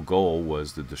the whole goal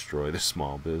was to destroy the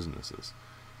small businesses.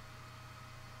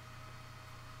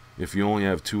 If you only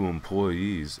have 2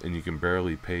 employees and you can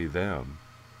barely pay them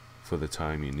for the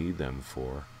time you need them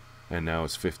for, and now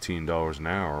it's $15 an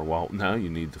hour, well, now you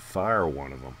need to fire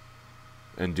one of them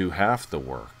and do half the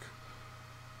work.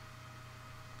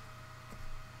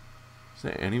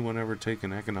 Has anyone ever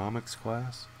taken economics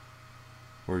class?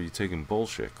 Or are you taking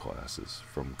bullshit classes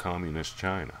from communist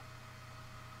China?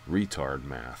 Retard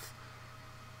math.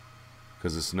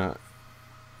 Because it's not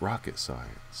rocket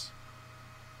science.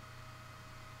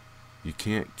 You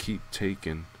can't keep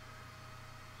taking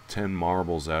 10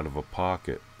 marbles out of a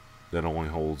pocket that only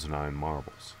holds 9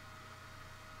 marbles.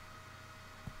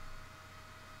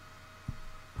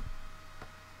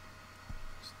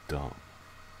 It's dumb.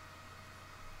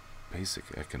 Basic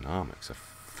economics. A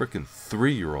frickin'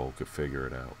 3-year-old could figure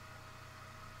it out.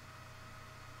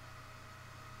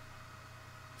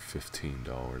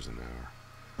 $15 an hour.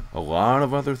 A lot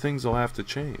of other things will have to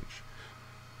change.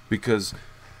 Because,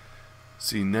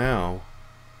 see, now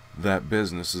that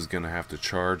business is going to have to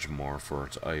charge more for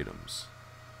its items.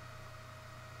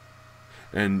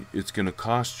 And it's going to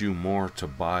cost you more to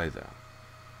buy them.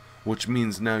 Which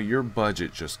means now your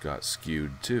budget just got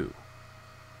skewed too.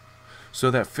 So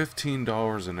that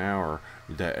 $15 an hour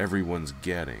that everyone's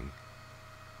getting,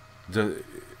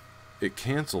 it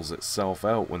cancels itself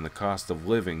out when the cost of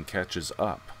living catches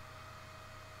up.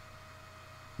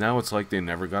 Now it's like they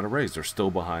never got a raise. They're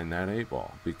still behind that 8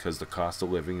 ball because the cost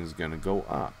of living is going to go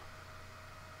up.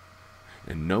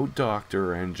 And no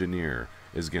doctor or engineer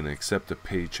is going to accept a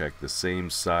paycheck the same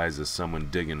size as someone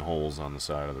digging holes on the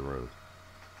side of the road.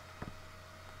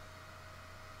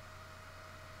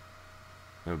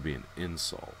 That would be an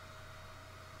insult.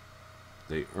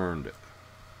 They earned it.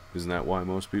 Isn't that why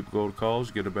most people go to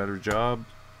college? Get a better job,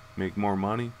 make more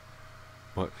money?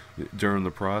 But during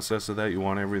the process of that, you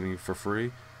want everything for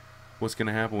free? What's going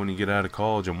to happen when you get out of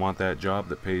college and want that job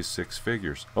that pays 6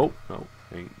 figures? Oh, no,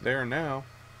 ain't there now.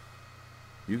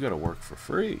 You got to work for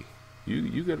free.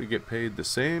 You got to get paid the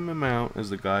same amount as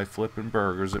the guy flipping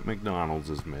burgers at McDonald's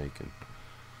is making.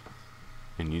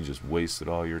 And you just wasted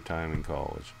all your time in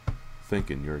college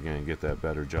thinking you're going to get that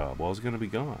better job. Well, it's going to be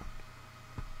gone.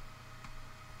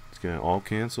 It's going to all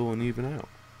cancel and even out.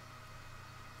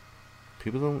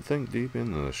 People don't think deep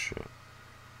into this shit.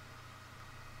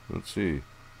 Let's see.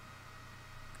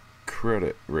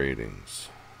 Credit ratings.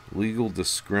 Legal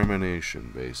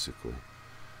discrimination, basically.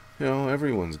 You know,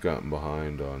 everyone's gotten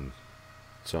behind on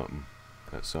something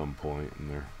at some point in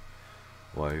their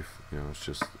life. You know, it's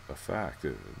just a fact.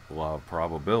 A lot of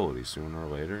probability. Sooner or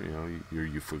later, you know,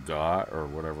 you forgot or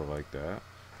whatever like that.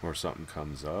 Or something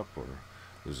comes up, or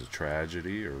there's a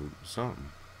tragedy or something.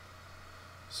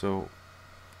 So,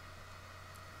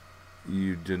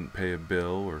 you didn't pay a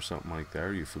bill or something like that,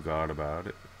 or you forgot about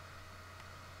it.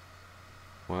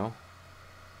 Well,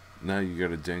 now you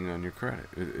got a ding on your credit.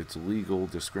 It's legal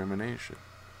discrimination.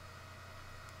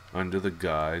 Under the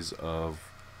guise of,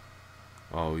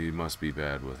 oh, you must be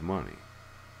bad with money.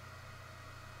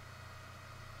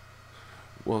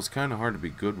 Well, it's kind of hard to be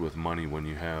good with money when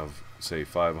you have, say,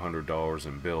 $500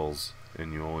 in bills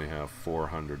and you only have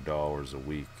 $400 a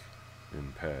week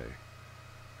in pay.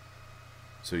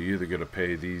 So you're either going to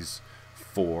pay these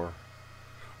 4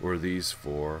 or these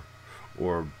 4,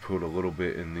 or put a little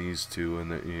bit in these 2,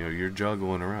 and that, you know, you're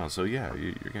juggling around. So yeah,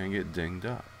 you're going to get dinged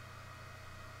up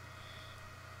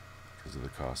because of the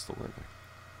cost of living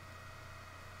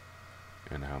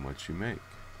and how much you make.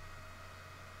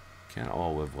 Can't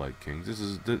all live like kings.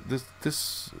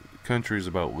 This country is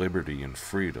about liberty and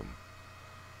freedom.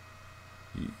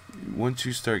 Once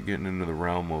you start getting into the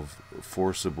realm of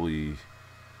forcibly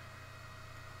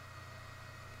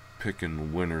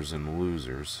picking winners and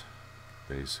losers,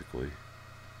 basically,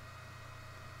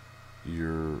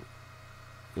 you're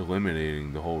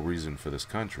eliminating the whole reason for this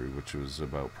country, which was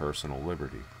about personal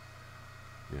liberty.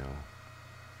 You know,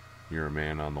 you're a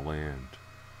man on the land.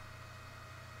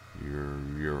 You're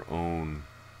your own.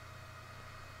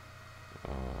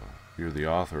 You're the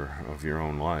author of your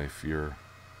own life. You're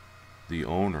the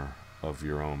owner of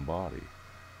your own body.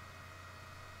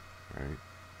 Right?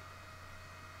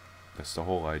 That's the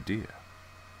whole idea.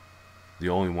 The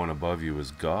only one above you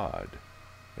is God,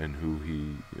 and who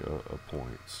He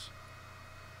appoints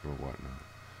or whatnot.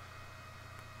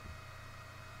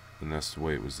 And that's the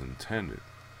way it was intended.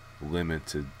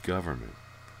 Limited government.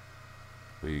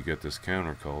 But you get this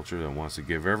counterculture that wants to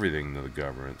give everything to the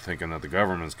government, thinking that the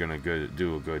government's going to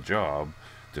do a good job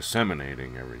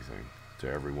disseminating everything to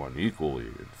everyone equally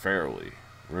and fairly.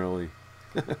 Really?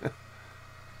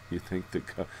 You think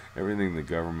everything the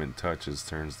government touches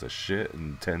turns to shit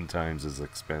and 10 times as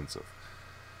expensive.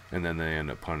 And then they end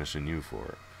up punishing you for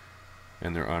it.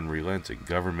 And they're unrelenting.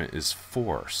 Government is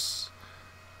force.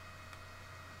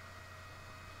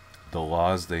 The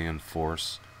laws they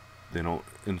enforce, they don't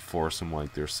enforce them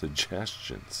like they're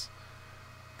suggestions.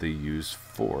 They use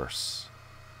force.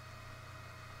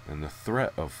 And the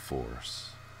threat of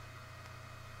force.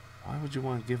 Why would you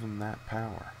want to give them that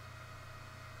power?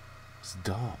 It's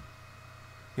dumb.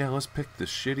 Yeah, let's pick the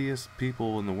shittiest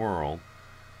people in the world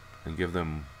and give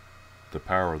them the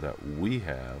power that we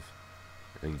have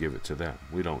and give it to them.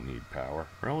 We don't need power.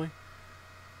 Really?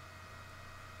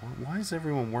 Why is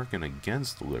everyone working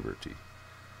against liberty?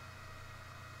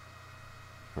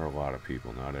 Or a lot of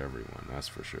people, not everyone, that's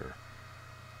for sure.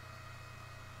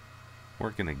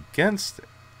 Working against it.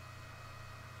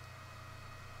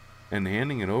 And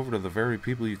handing it over to the very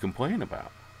people you complain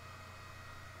about.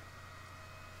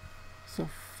 So,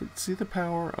 see the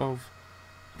power of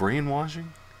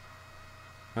brainwashing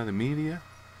by the media?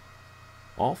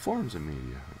 All forms of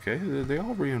media, okay? They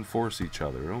all reinforce each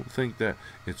other. Don't think that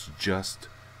it's just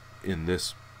in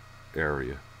this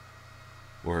area,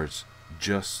 or it's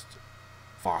just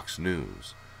Fox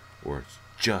News, or it's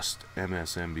just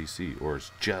MSNBC, or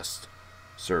it's just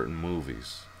certain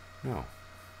movies. No.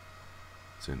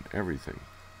 It's in everything.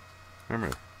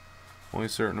 Remember, only a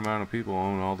certain amount of people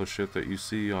own all the shit that you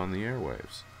see on the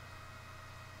airwaves.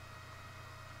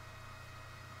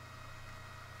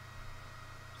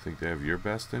 Think they have your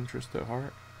best interest at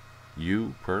heart?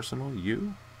 You, personal,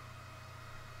 you?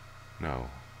 No.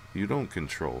 You don't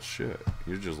control shit.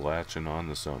 You're just latching on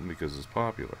to something because it's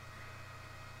popular.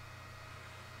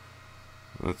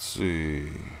 Let's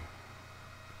see.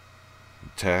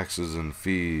 Taxes and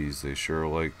fees, they sure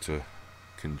like to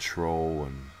control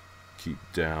and keep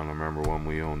down. I remember when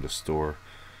we owned a store,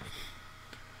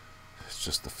 it's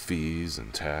just the fees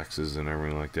and taxes and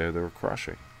everything like that. They were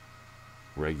crushing.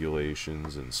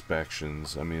 Regulations,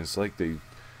 inspections. I mean, it's like they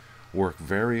work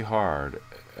very hard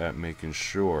at making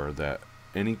sure that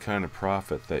any kind of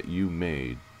profit that you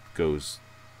made goes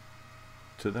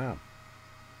to them.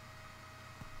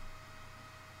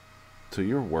 So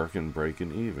you're working,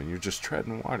 breaking even. You're just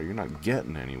treading water. You're not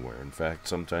getting anywhere. In fact,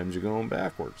 sometimes you're going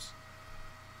backwards.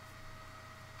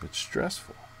 It's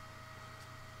stressful.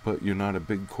 But you're not a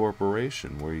big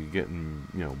corporation where you're getting,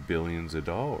 billions of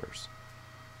dollars.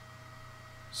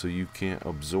 So you can't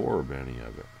absorb any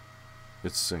of it.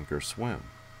 It's sink or swim.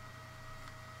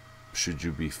 Should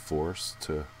you be forced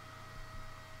to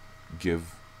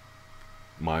give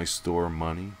my store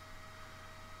money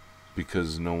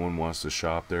because no one wants to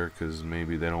shop there because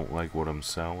maybe they don't like what I'm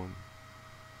selling,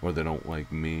 or they don't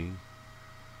like me,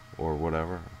 or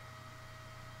whatever,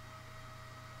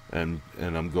 and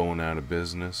I'm going out of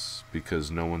business because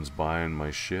no one's buying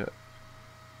my shit?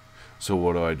 So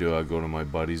what do? I go to my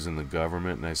buddies in the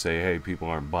government and I say, hey, people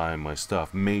aren't buying my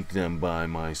stuff, make them buy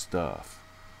my stuff.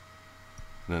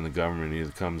 And then the government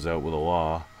either comes out with a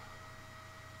law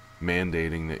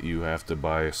mandating that you have to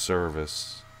buy a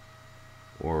service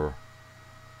or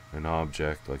an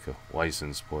object like a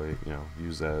license plate,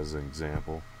 use that as an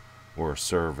example, or a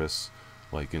service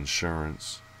like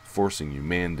insurance, forcing you,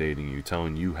 mandating you,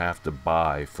 telling you have to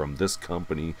buy from this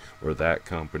company or that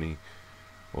company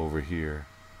over here.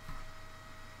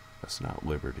 That's not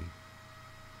liberty.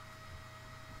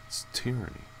 It's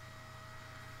tyranny.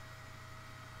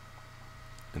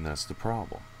 And that's the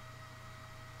problem.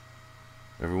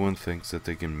 Everyone thinks that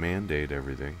they can mandate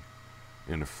everything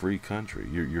in a free country.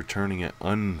 You're turning it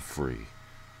unfree.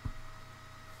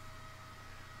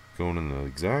 Going in the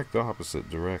exact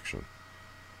opposite direction.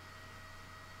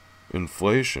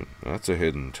 Inflation, that's a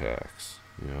hidden tax,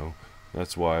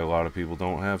 That's why a lot of people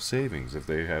don't have savings. If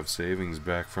they have savings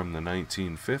back from the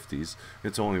 1950s,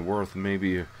 it's only worth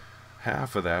maybe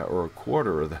half of that or a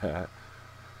quarter of that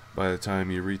by the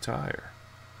time you retire.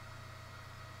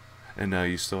 And now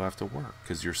you still have to work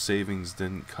because your savings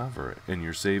didn't cover it, and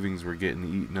your savings were getting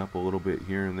eaten up a little bit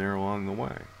here and there along the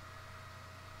way.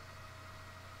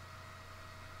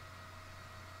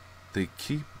 They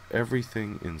keep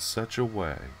everything in such a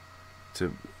way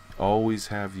to always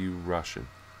have you rushing,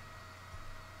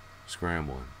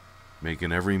 scrambling,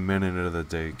 making every minute of the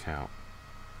day count.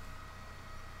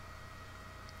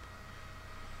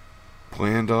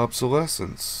 Planned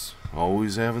obsolescence,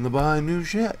 always having to buy new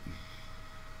shit.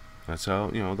 That's how,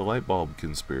 the light bulb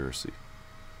conspiracy.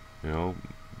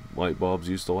 Light bulbs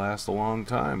used to last a long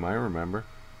time, I remember.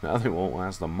 Now they won't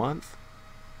last a month.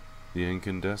 The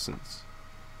incandescents.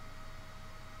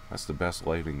 That's the best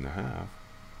lighting to have.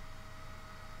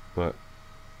 But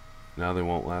now they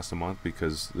won't last a month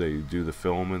because they do the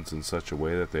filaments in such a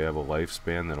way that they have a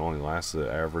lifespan that only lasts the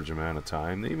average amount of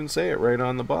time. They even say it right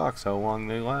on the box how long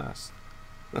they last.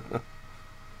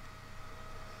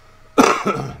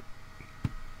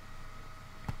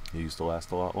 It used to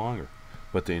last a lot longer.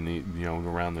 But they need,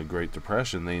 around the Great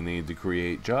Depression, they need to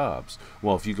create jobs.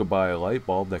 Well, if you could buy a light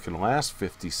bulb that can last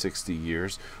 50, 60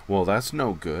 years, well, that's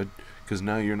no good, because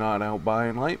now you're not out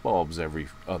buying light bulbs every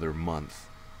other month.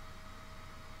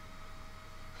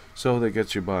 So they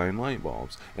get you buying light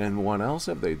bulbs. And what else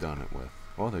have they done it with?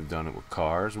 Well, they've done it with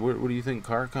cars. What do you think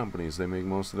car companies, they make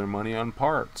most of their money on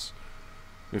parts.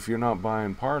 If you're not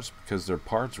buying parts because their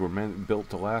parts were built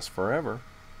to last forever,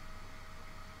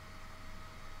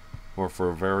 or for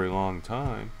a very long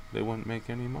time, they wouldn't make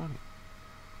any money.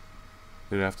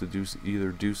 They'd have to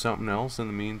either do something else in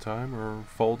the meantime or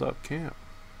fold up camp.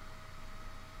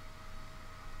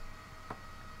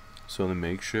 So they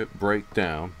make shit break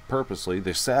down purposely.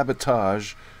 They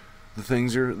sabotage the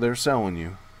things they're selling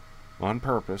you on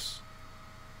purpose.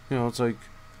 It's like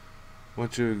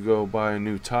once you go buy a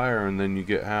new tire and then you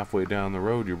get halfway down the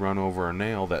road, you run over a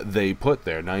nail that they put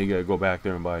there. Now you got to go back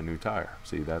there and buy a new tire.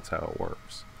 See, that's how it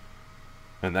works.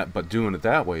 But doing it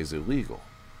that way is illegal.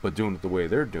 But doing it the way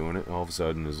they're doing it, all of a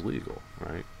sudden, is legal,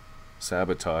 right?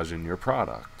 Sabotaging your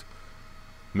product,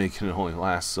 making it only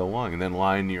last so long, and then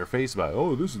lying to your face about,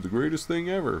 oh, this is the greatest thing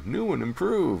ever, new and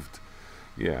improved.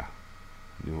 Yeah,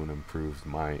 new and improved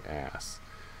my ass.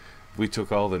 If we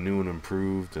took all the new and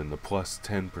improved and the plus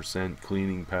 10%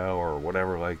 cleaning power or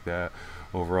whatever like that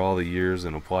over all the years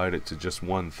and applied it to just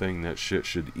one thing, that shit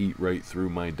should eat right through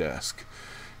my desk.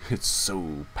 It's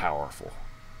so powerful.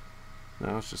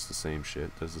 No, it's just the same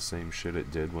shit. Does the same shit it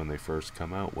did when they first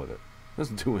come out with it.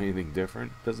 Doesn't do anything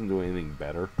different. Doesn't do anything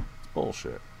better. It's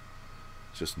bullshit.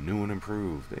 It's just new and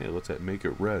improved. Hey, let's make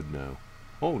it red now.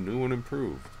 Oh, new and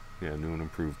improved. Yeah, new and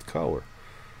improved color.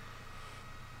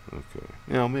 Okay.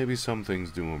 Maybe some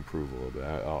things do improve a little bit.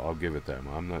 I'll give it that.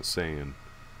 I'm not saying,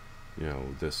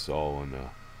 this all in a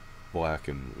black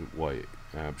and white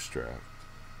abstract.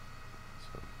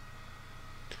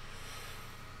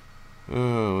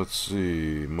 Let's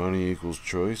see. Money equals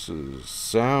choices.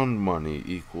 Sound money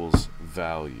equals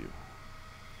value.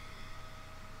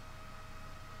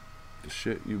 The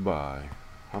shit you buy,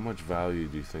 how much value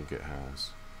do you think it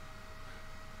has?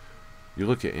 You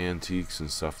look at antiques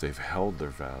and stuff, they've held their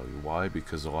value. Why?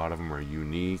 Because a lot of them are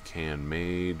unique,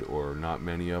 handmade, or not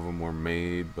many of them were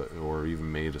made, or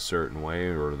even made a certain way,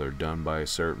 or they're done by a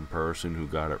certain person who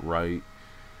got it right,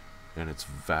 and it's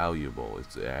valuable.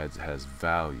 It has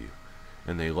value.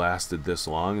 And they lasted this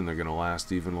long, and they're going to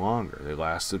last even longer. They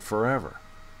lasted forever.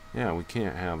 Yeah, we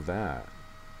can't have that.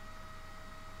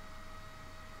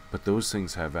 But those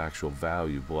things have actual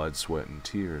value, blood, sweat, and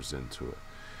tears into it.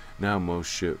 Now most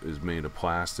shit is made of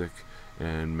plastic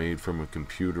and made from a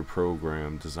computer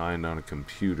program, designed on a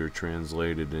computer,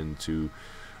 translated into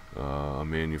a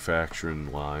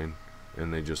manufacturing line,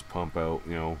 and they just pump out,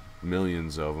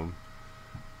 millions of them.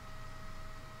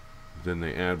 Then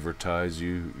they advertise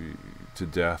you to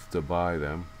death to buy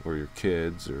them, or your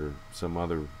kids, or some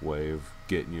other way of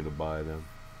getting you to buy them.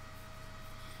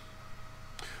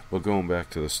 But going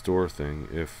back to the store thing,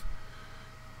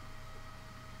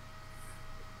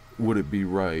 would it be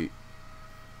right,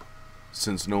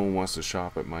 since no one wants to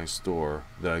shop at my store,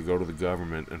 that I go to the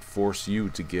government and force you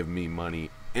to give me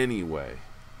money anyway?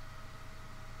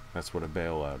 That's what a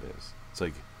bailout is. It's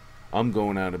like, I'm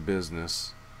going out of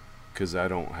business because I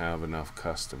don't have enough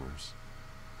customers.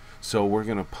 So we're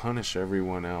going to punish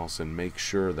everyone else and make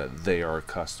sure that they are a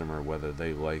customer whether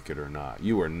they like it or not.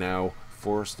 You are now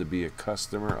forced to be a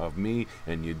customer of me,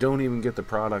 and you don't even get the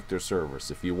product or service.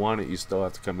 If you want it, you still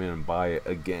have to come in and buy it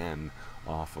again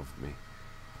off of me.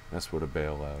 That's what a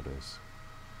bailout is.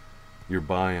 You're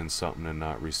buying something and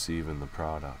not receiving the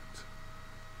product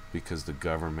because the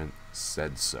government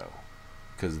said so,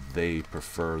 because they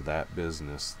prefer that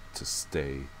business to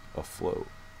stay afloat.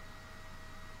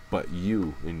 But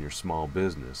you, in your small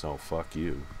business, oh, fuck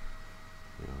you.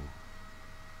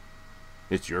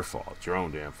 It's your fault. It's your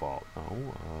own damn fault.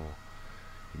 Oh,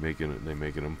 they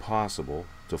make it impossible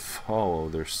to follow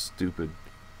their stupid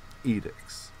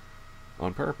edicts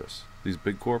on purpose. These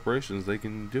big corporations, they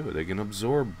can do it. They can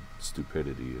absorb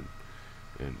stupidity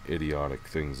and idiotic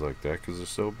things like that because they're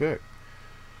so big.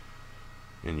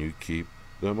 And you keep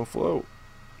them afloat.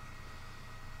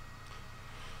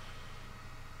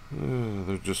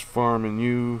 They're just farming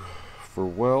you for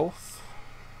wealth.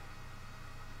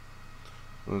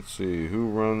 Let's see, who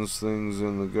runs things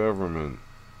in the government?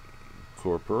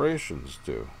 Corporations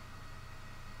do.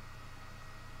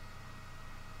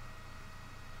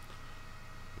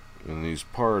 And these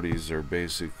parties are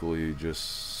basically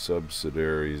just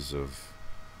subsidiaries of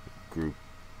a group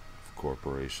of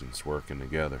corporations working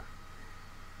together.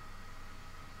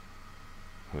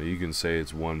 Well, you can say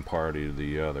it's one party to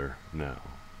the other. No.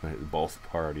 Both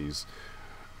parties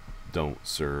don't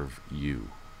serve you.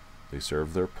 They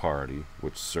serve their party,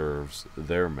 which serves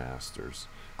their masters,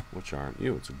 which aren't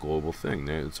you. It's a global thing.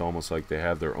 It's almost like they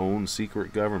have their own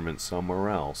secret government somewhere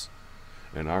else,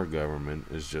 and our government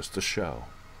is just a show.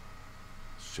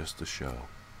 It's just a show.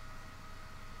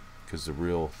 Because the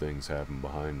real things happen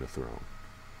behind the throne.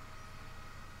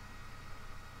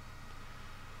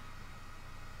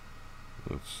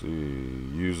 Let's see.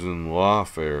 Using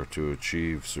lawfare to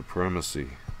achieve supremacy.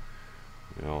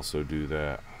 They also do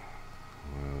that.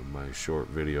 My short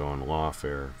video on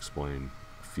lawfare explained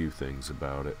a few things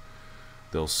about it.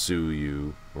 They'll sue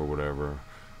you or whatever.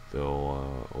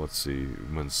 They'll, let's see,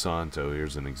 Monsanto,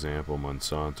 here's an example.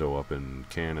 Monsanto up in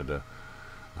Canada,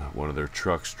 one of their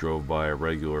trucks drove by a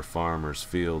regular farmer's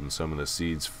field, and some of the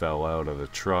seeds fell out of the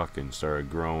truck and started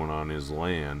growing on his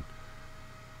land.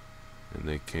 And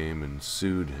they came and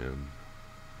sued him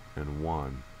and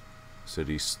won. Said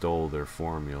he stole their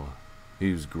formula.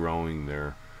 He was growing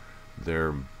their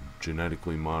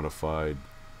genetically modified,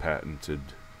 patented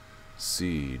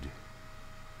seed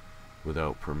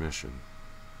without permission.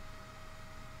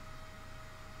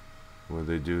 What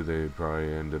they do, they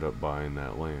probably ended up buying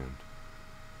that land.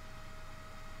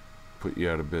 Put you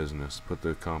out of business. Put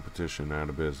the competition out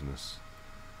of business.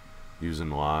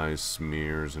 Using lies,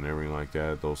 smears, and everything like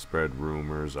that. They'll spread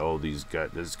rumors. Oh, this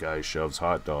guy shoves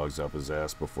hot dogs up his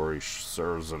ass before he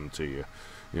serves them to you.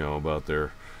 About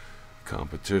their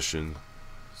competition.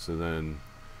 So then,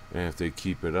 and if they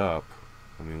keep it up,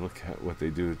 I mean, look at what they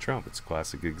do to Trump. It's a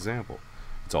classic example.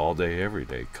 It's all day, every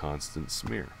day, constant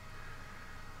smear.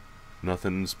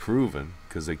 Nothing's proven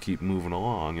because they keep moving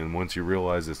along, and once you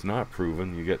realize it's not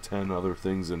proven, you get 10 other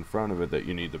things in front of it that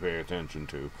you need to pay attention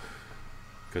to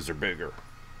because they're bigger.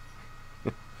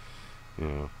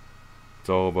 It's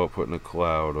all about putting a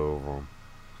cloud over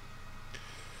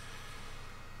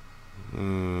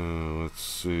them. Let's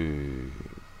see.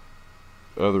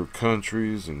 Other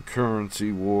countries and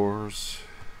currency wars,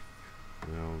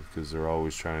 because they're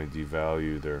always trying to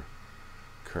devalue their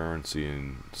currency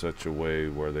in such a way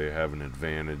where they have an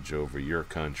advantage over your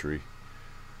country.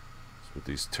 what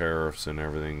these tariffs and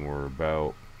everything were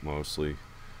about mostly,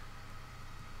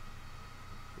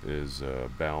 is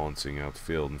balancing out the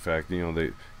field. In fact,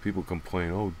 people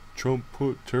complain, oh, Trump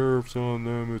put tariffs on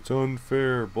them, it's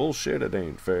unfair. Bullshit, it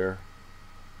ain't fair.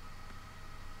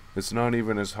 It's not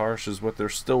even as harsh as what they're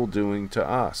still doing to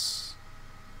us.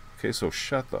 Okay, so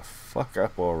shut the fuck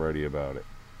up already about it.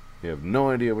 You have no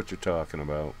idea what you're talking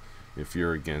about if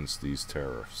you're against these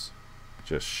tariffs.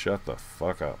 Just shut the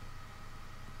fuck up.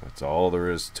 That's all there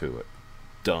is to it.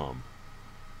 Dumb.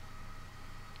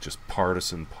 Just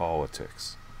partisan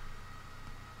politics.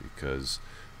 Because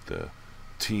the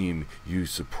team you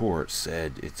support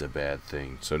said it's a bad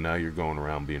thing. So now you're going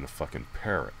around being a fucking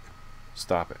parrot.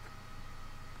 Stop it.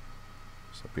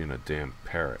 Stop being a damn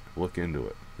parrot. Look into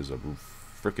it. There's a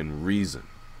freaking reason.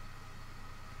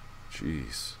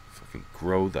 Jeez. Fucking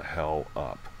grow the hell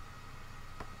up.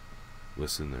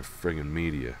 Listen to their friggin'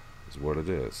 media is what it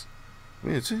is. I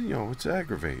mean, it's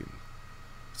aggravating.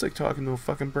 It's like talking to a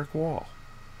fucking brick wall.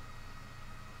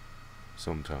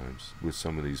 Sometimes with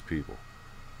some of these people.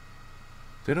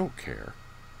 They don't care.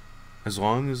 As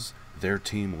long as their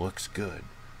team looks good.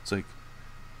 It's like,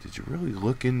 did you really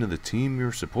look into the team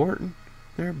you're supporting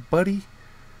there, buddy?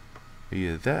 Are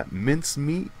you that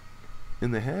mincemeat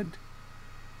in the head?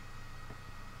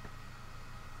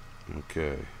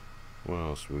 Okay. What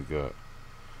else we got?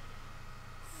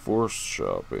 Forced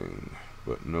shopping,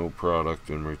 but no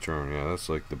product in return. Yeah, that's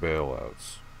like the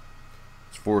bailouts.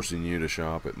 It's forcing you to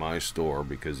shop at my store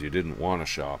because you didn't want to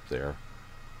shop there.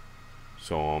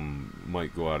 So I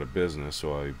might go out of business,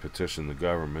 so I petition the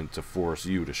government to force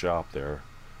you to shop there.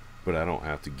 But I don't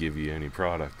have to give you any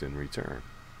product in return.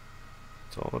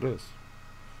 That's all it is.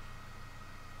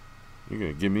 You're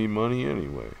going to give me money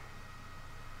anyway.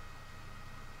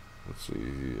 Let's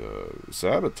see,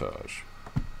 sabotage.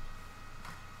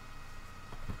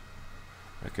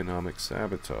 Economic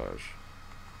sabotage.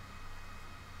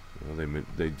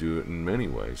 They do it in many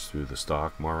ways, through the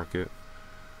stock market,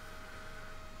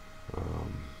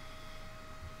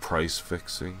 price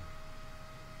fixing,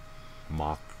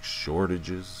 mock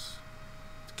shortages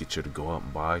to get you to go out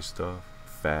and buy stuff,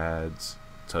 fads,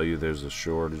 tell you there's a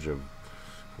shortage of,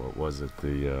 what was it,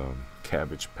 the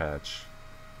Cabbage Patch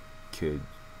Kid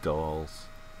dolls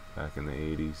back in the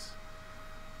 80s.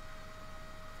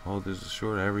 Oh, there's a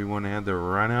shortage. Everyone had to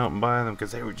run out and buy them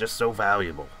because they were just so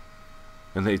valuable.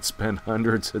 And they'd spend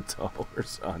hundreds of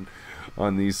dollars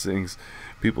on these things.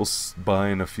 People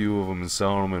buying a few of them and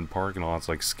selling them in parking lots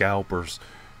like scalpers.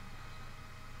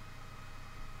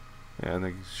 Yeah, and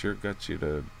they sure got you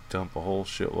to dump a whole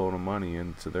shitload of money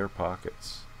into their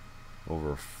pockets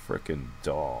over a frickin'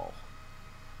 doll.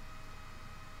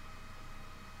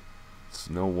 It's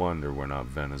no wonder we're not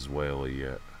Venezuela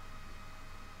yet.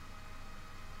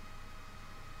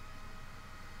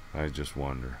 I just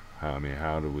wonder.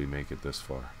 How do we make it this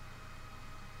far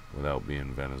without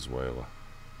being Venezuela?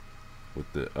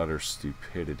 With the utter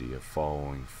stupidity of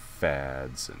following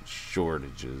fads and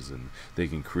shortages, and they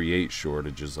can create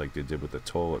shortages like they did with the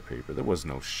toilet paper. There was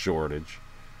no shortage.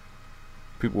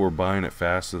 People were buying it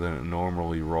faster than it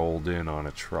normally rolled in on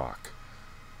a truck.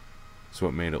 So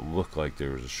it made it look like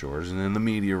there was a shortage, and then the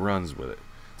media runs with it.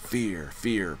 Fear,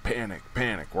 fear, panic,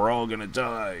 panic, we're all gonna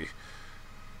die.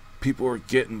 People are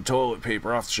getting toilet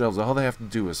paper off the shelves. All they have to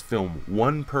do is film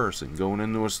one person going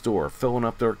into a store, filling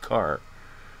up their cart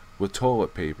with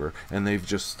toilet paper, and they've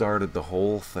just started the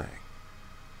whole thing.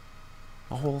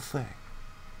 The whole thing.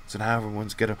 So now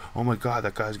everyone's gonna, oh my God,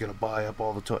 that guy's gonna buy up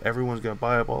all the toilet. Everyone's gonna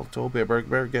buy up all the toilet paper. I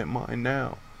better get mine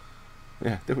now.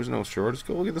 Yeah, there was no shortage.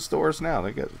 Go look at the stores now.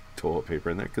 They got toilet paper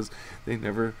in there because they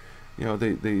never,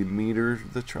 they meter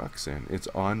the trucks in. It's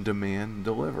on-demand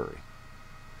delivery.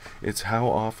 It's how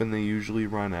often they usually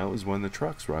run out is when the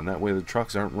trucks run. That way the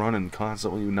trucks aren't running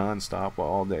constantly non-stop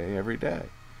all day, every day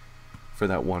for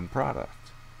that one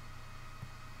product.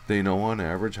 They know on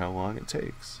average how long it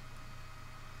takes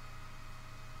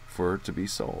for it to be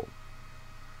sold.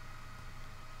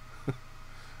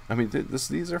 I mean,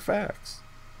 these are facts.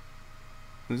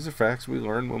 These are facts we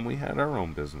learned when we had our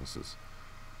own businesses.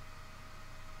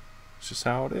 It's just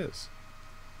how it is.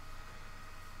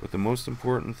 But the most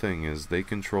important thing is they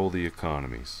control the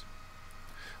economies.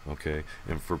 Okay?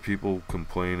 And for people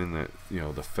complaining that,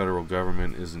 the federal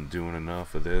government isn't doing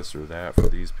enough of this or that for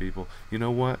these people, you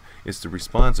know what? It's the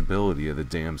responsibility of the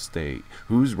damn state.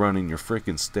 Who's running your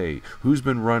frickin' state? Who's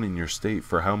been running your state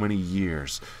for how many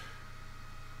years?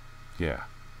 Yeah.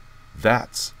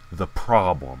 That's the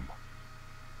problem.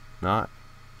 Not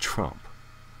Trump.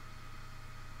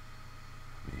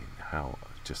 I mean, how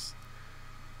just...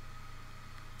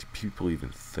 people even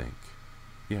think?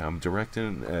 Yeah, I'm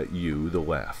directing at you, the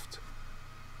left.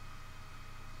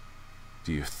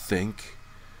 Do you think?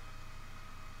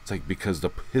 It's like because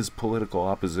his political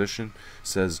opposition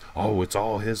says, oh, it's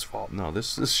all his fault. No,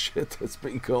 this is shit that's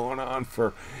been going on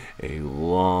for a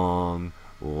long,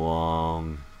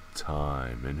 long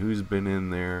time. And who's been in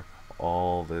there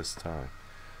all this time?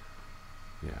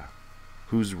 Yeah.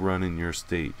 Who's running your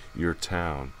state, your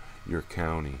town, your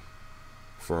county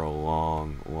for a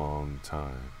long, long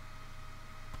time?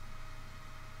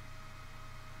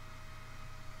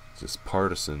 This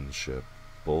partisanship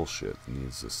bullshit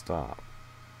needs to stop.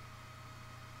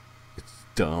 It's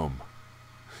dumb.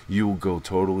 You will go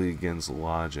totally against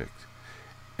logic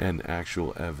and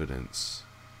actual evidence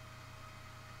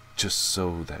just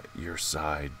so that your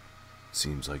side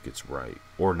seems like it's right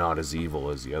or not as evil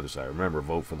as the other side. Remember,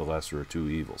 vote for the lesser of two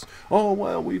evils. Oh,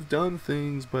 well, we've done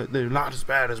things, but they're not as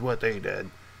bad as what they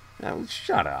did. Now,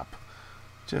 shut up.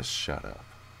 Just shut up.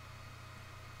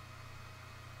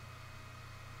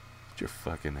 Get your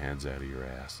fucking heads out of your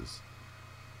asses.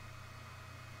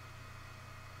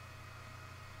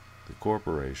 The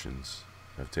corporations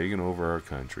have taken over our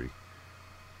country,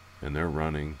 and they're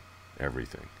running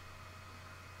everything.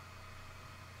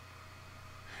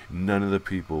 None of the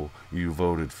people you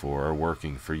voted for are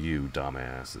working for you,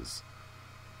 dumbasses.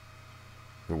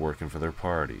 They're working for their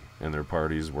party, and their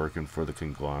party is working for the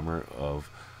conglomerate of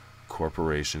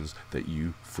corporations that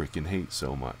you freaking hate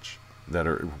so much, that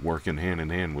are working hand in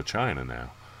hand with China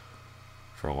now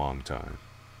for a long time.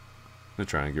 They're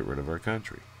trying to get rid of our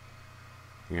country.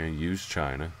 They're going to use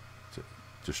China to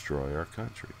destroy our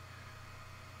country.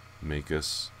 Make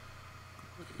us...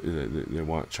 They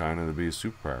want China to be a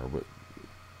superpower, but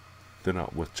they're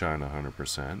not with China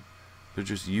 100%. They're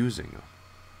just using them.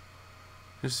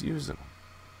 Just using them.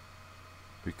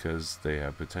 Because they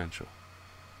have potential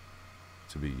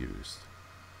to be used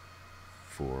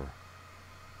for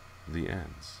the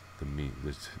ends.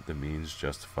 The means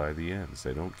justify the ends.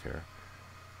 They don't care.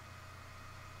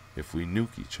 If we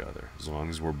nuke each other, as long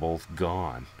as we're both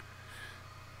gone.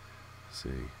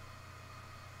 See,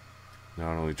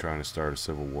 not only trying to start a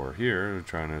civil war here, they're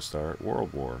trying to start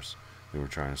world wars. They were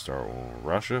trying to start one with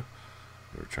Russia.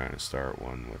 They were trying to start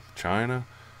one with China.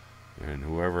 And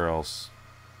whoever else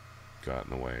got in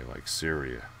the way, like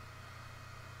Syria.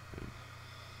 And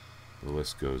the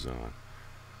list goes on.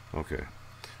 Okay.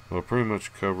 Well, I pretty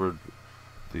much covered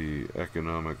the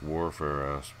economic warfare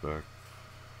aspect.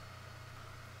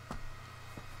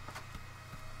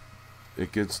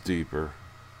 It gets deeper,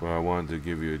 but I wanted to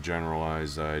give you a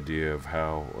generalized idea of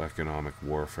how economic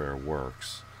warfare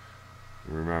works.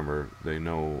 Remember, they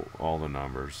know all the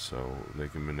numbers, so they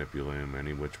can manipulate them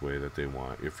any which way that they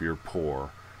want. If you're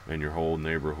poor, and your whole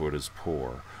neighborhood is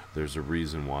poor, there's a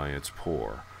reason why it's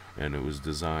poor, and it was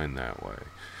designed that way.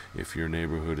 If your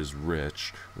neighborhood is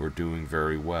rich or doing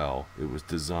very well, it was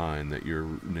designed that your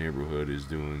neighborhood is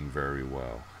doing very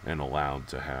well and allowed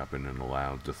to happen and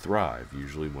allowed to thrive.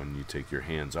 Usually when you take your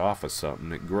hands off of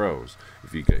something, it grows.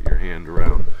 If you get your hand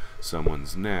around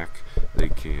someone's neck, they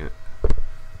can't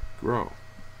grow.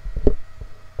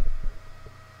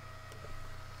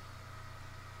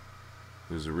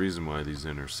 There's a reason why these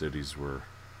inner cities were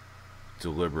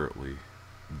deliberately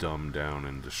dumbed down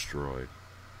and destroyed.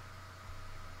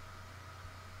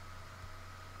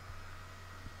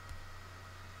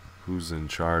 Who's in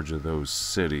charge of those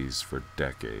cities for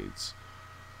decades?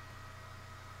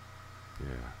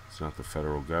 Yeah, it's not the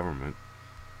federal government,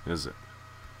 is it?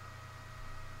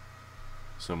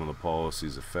 Some of the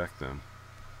policies affect them.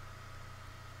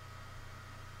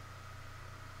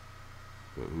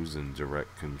 But who's in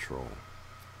direct control?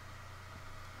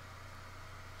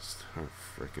 Start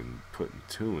freaking putting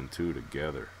two and two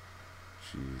together.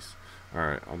 Jeez.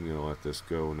 Alright, I'm gonna let this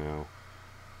go now.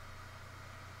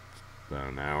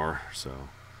 About an hour, so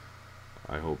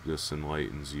I hope this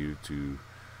enlightens you to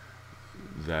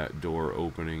that door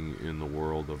opening in the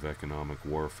world of economic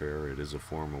warfare. It is a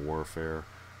form of warfare,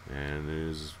 and it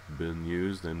has been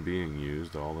used and being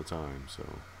used all the time. So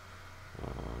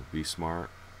be smart,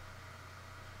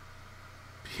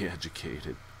 be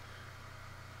educated,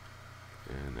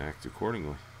 and act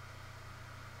accordingly.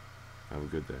 Have a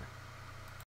good day.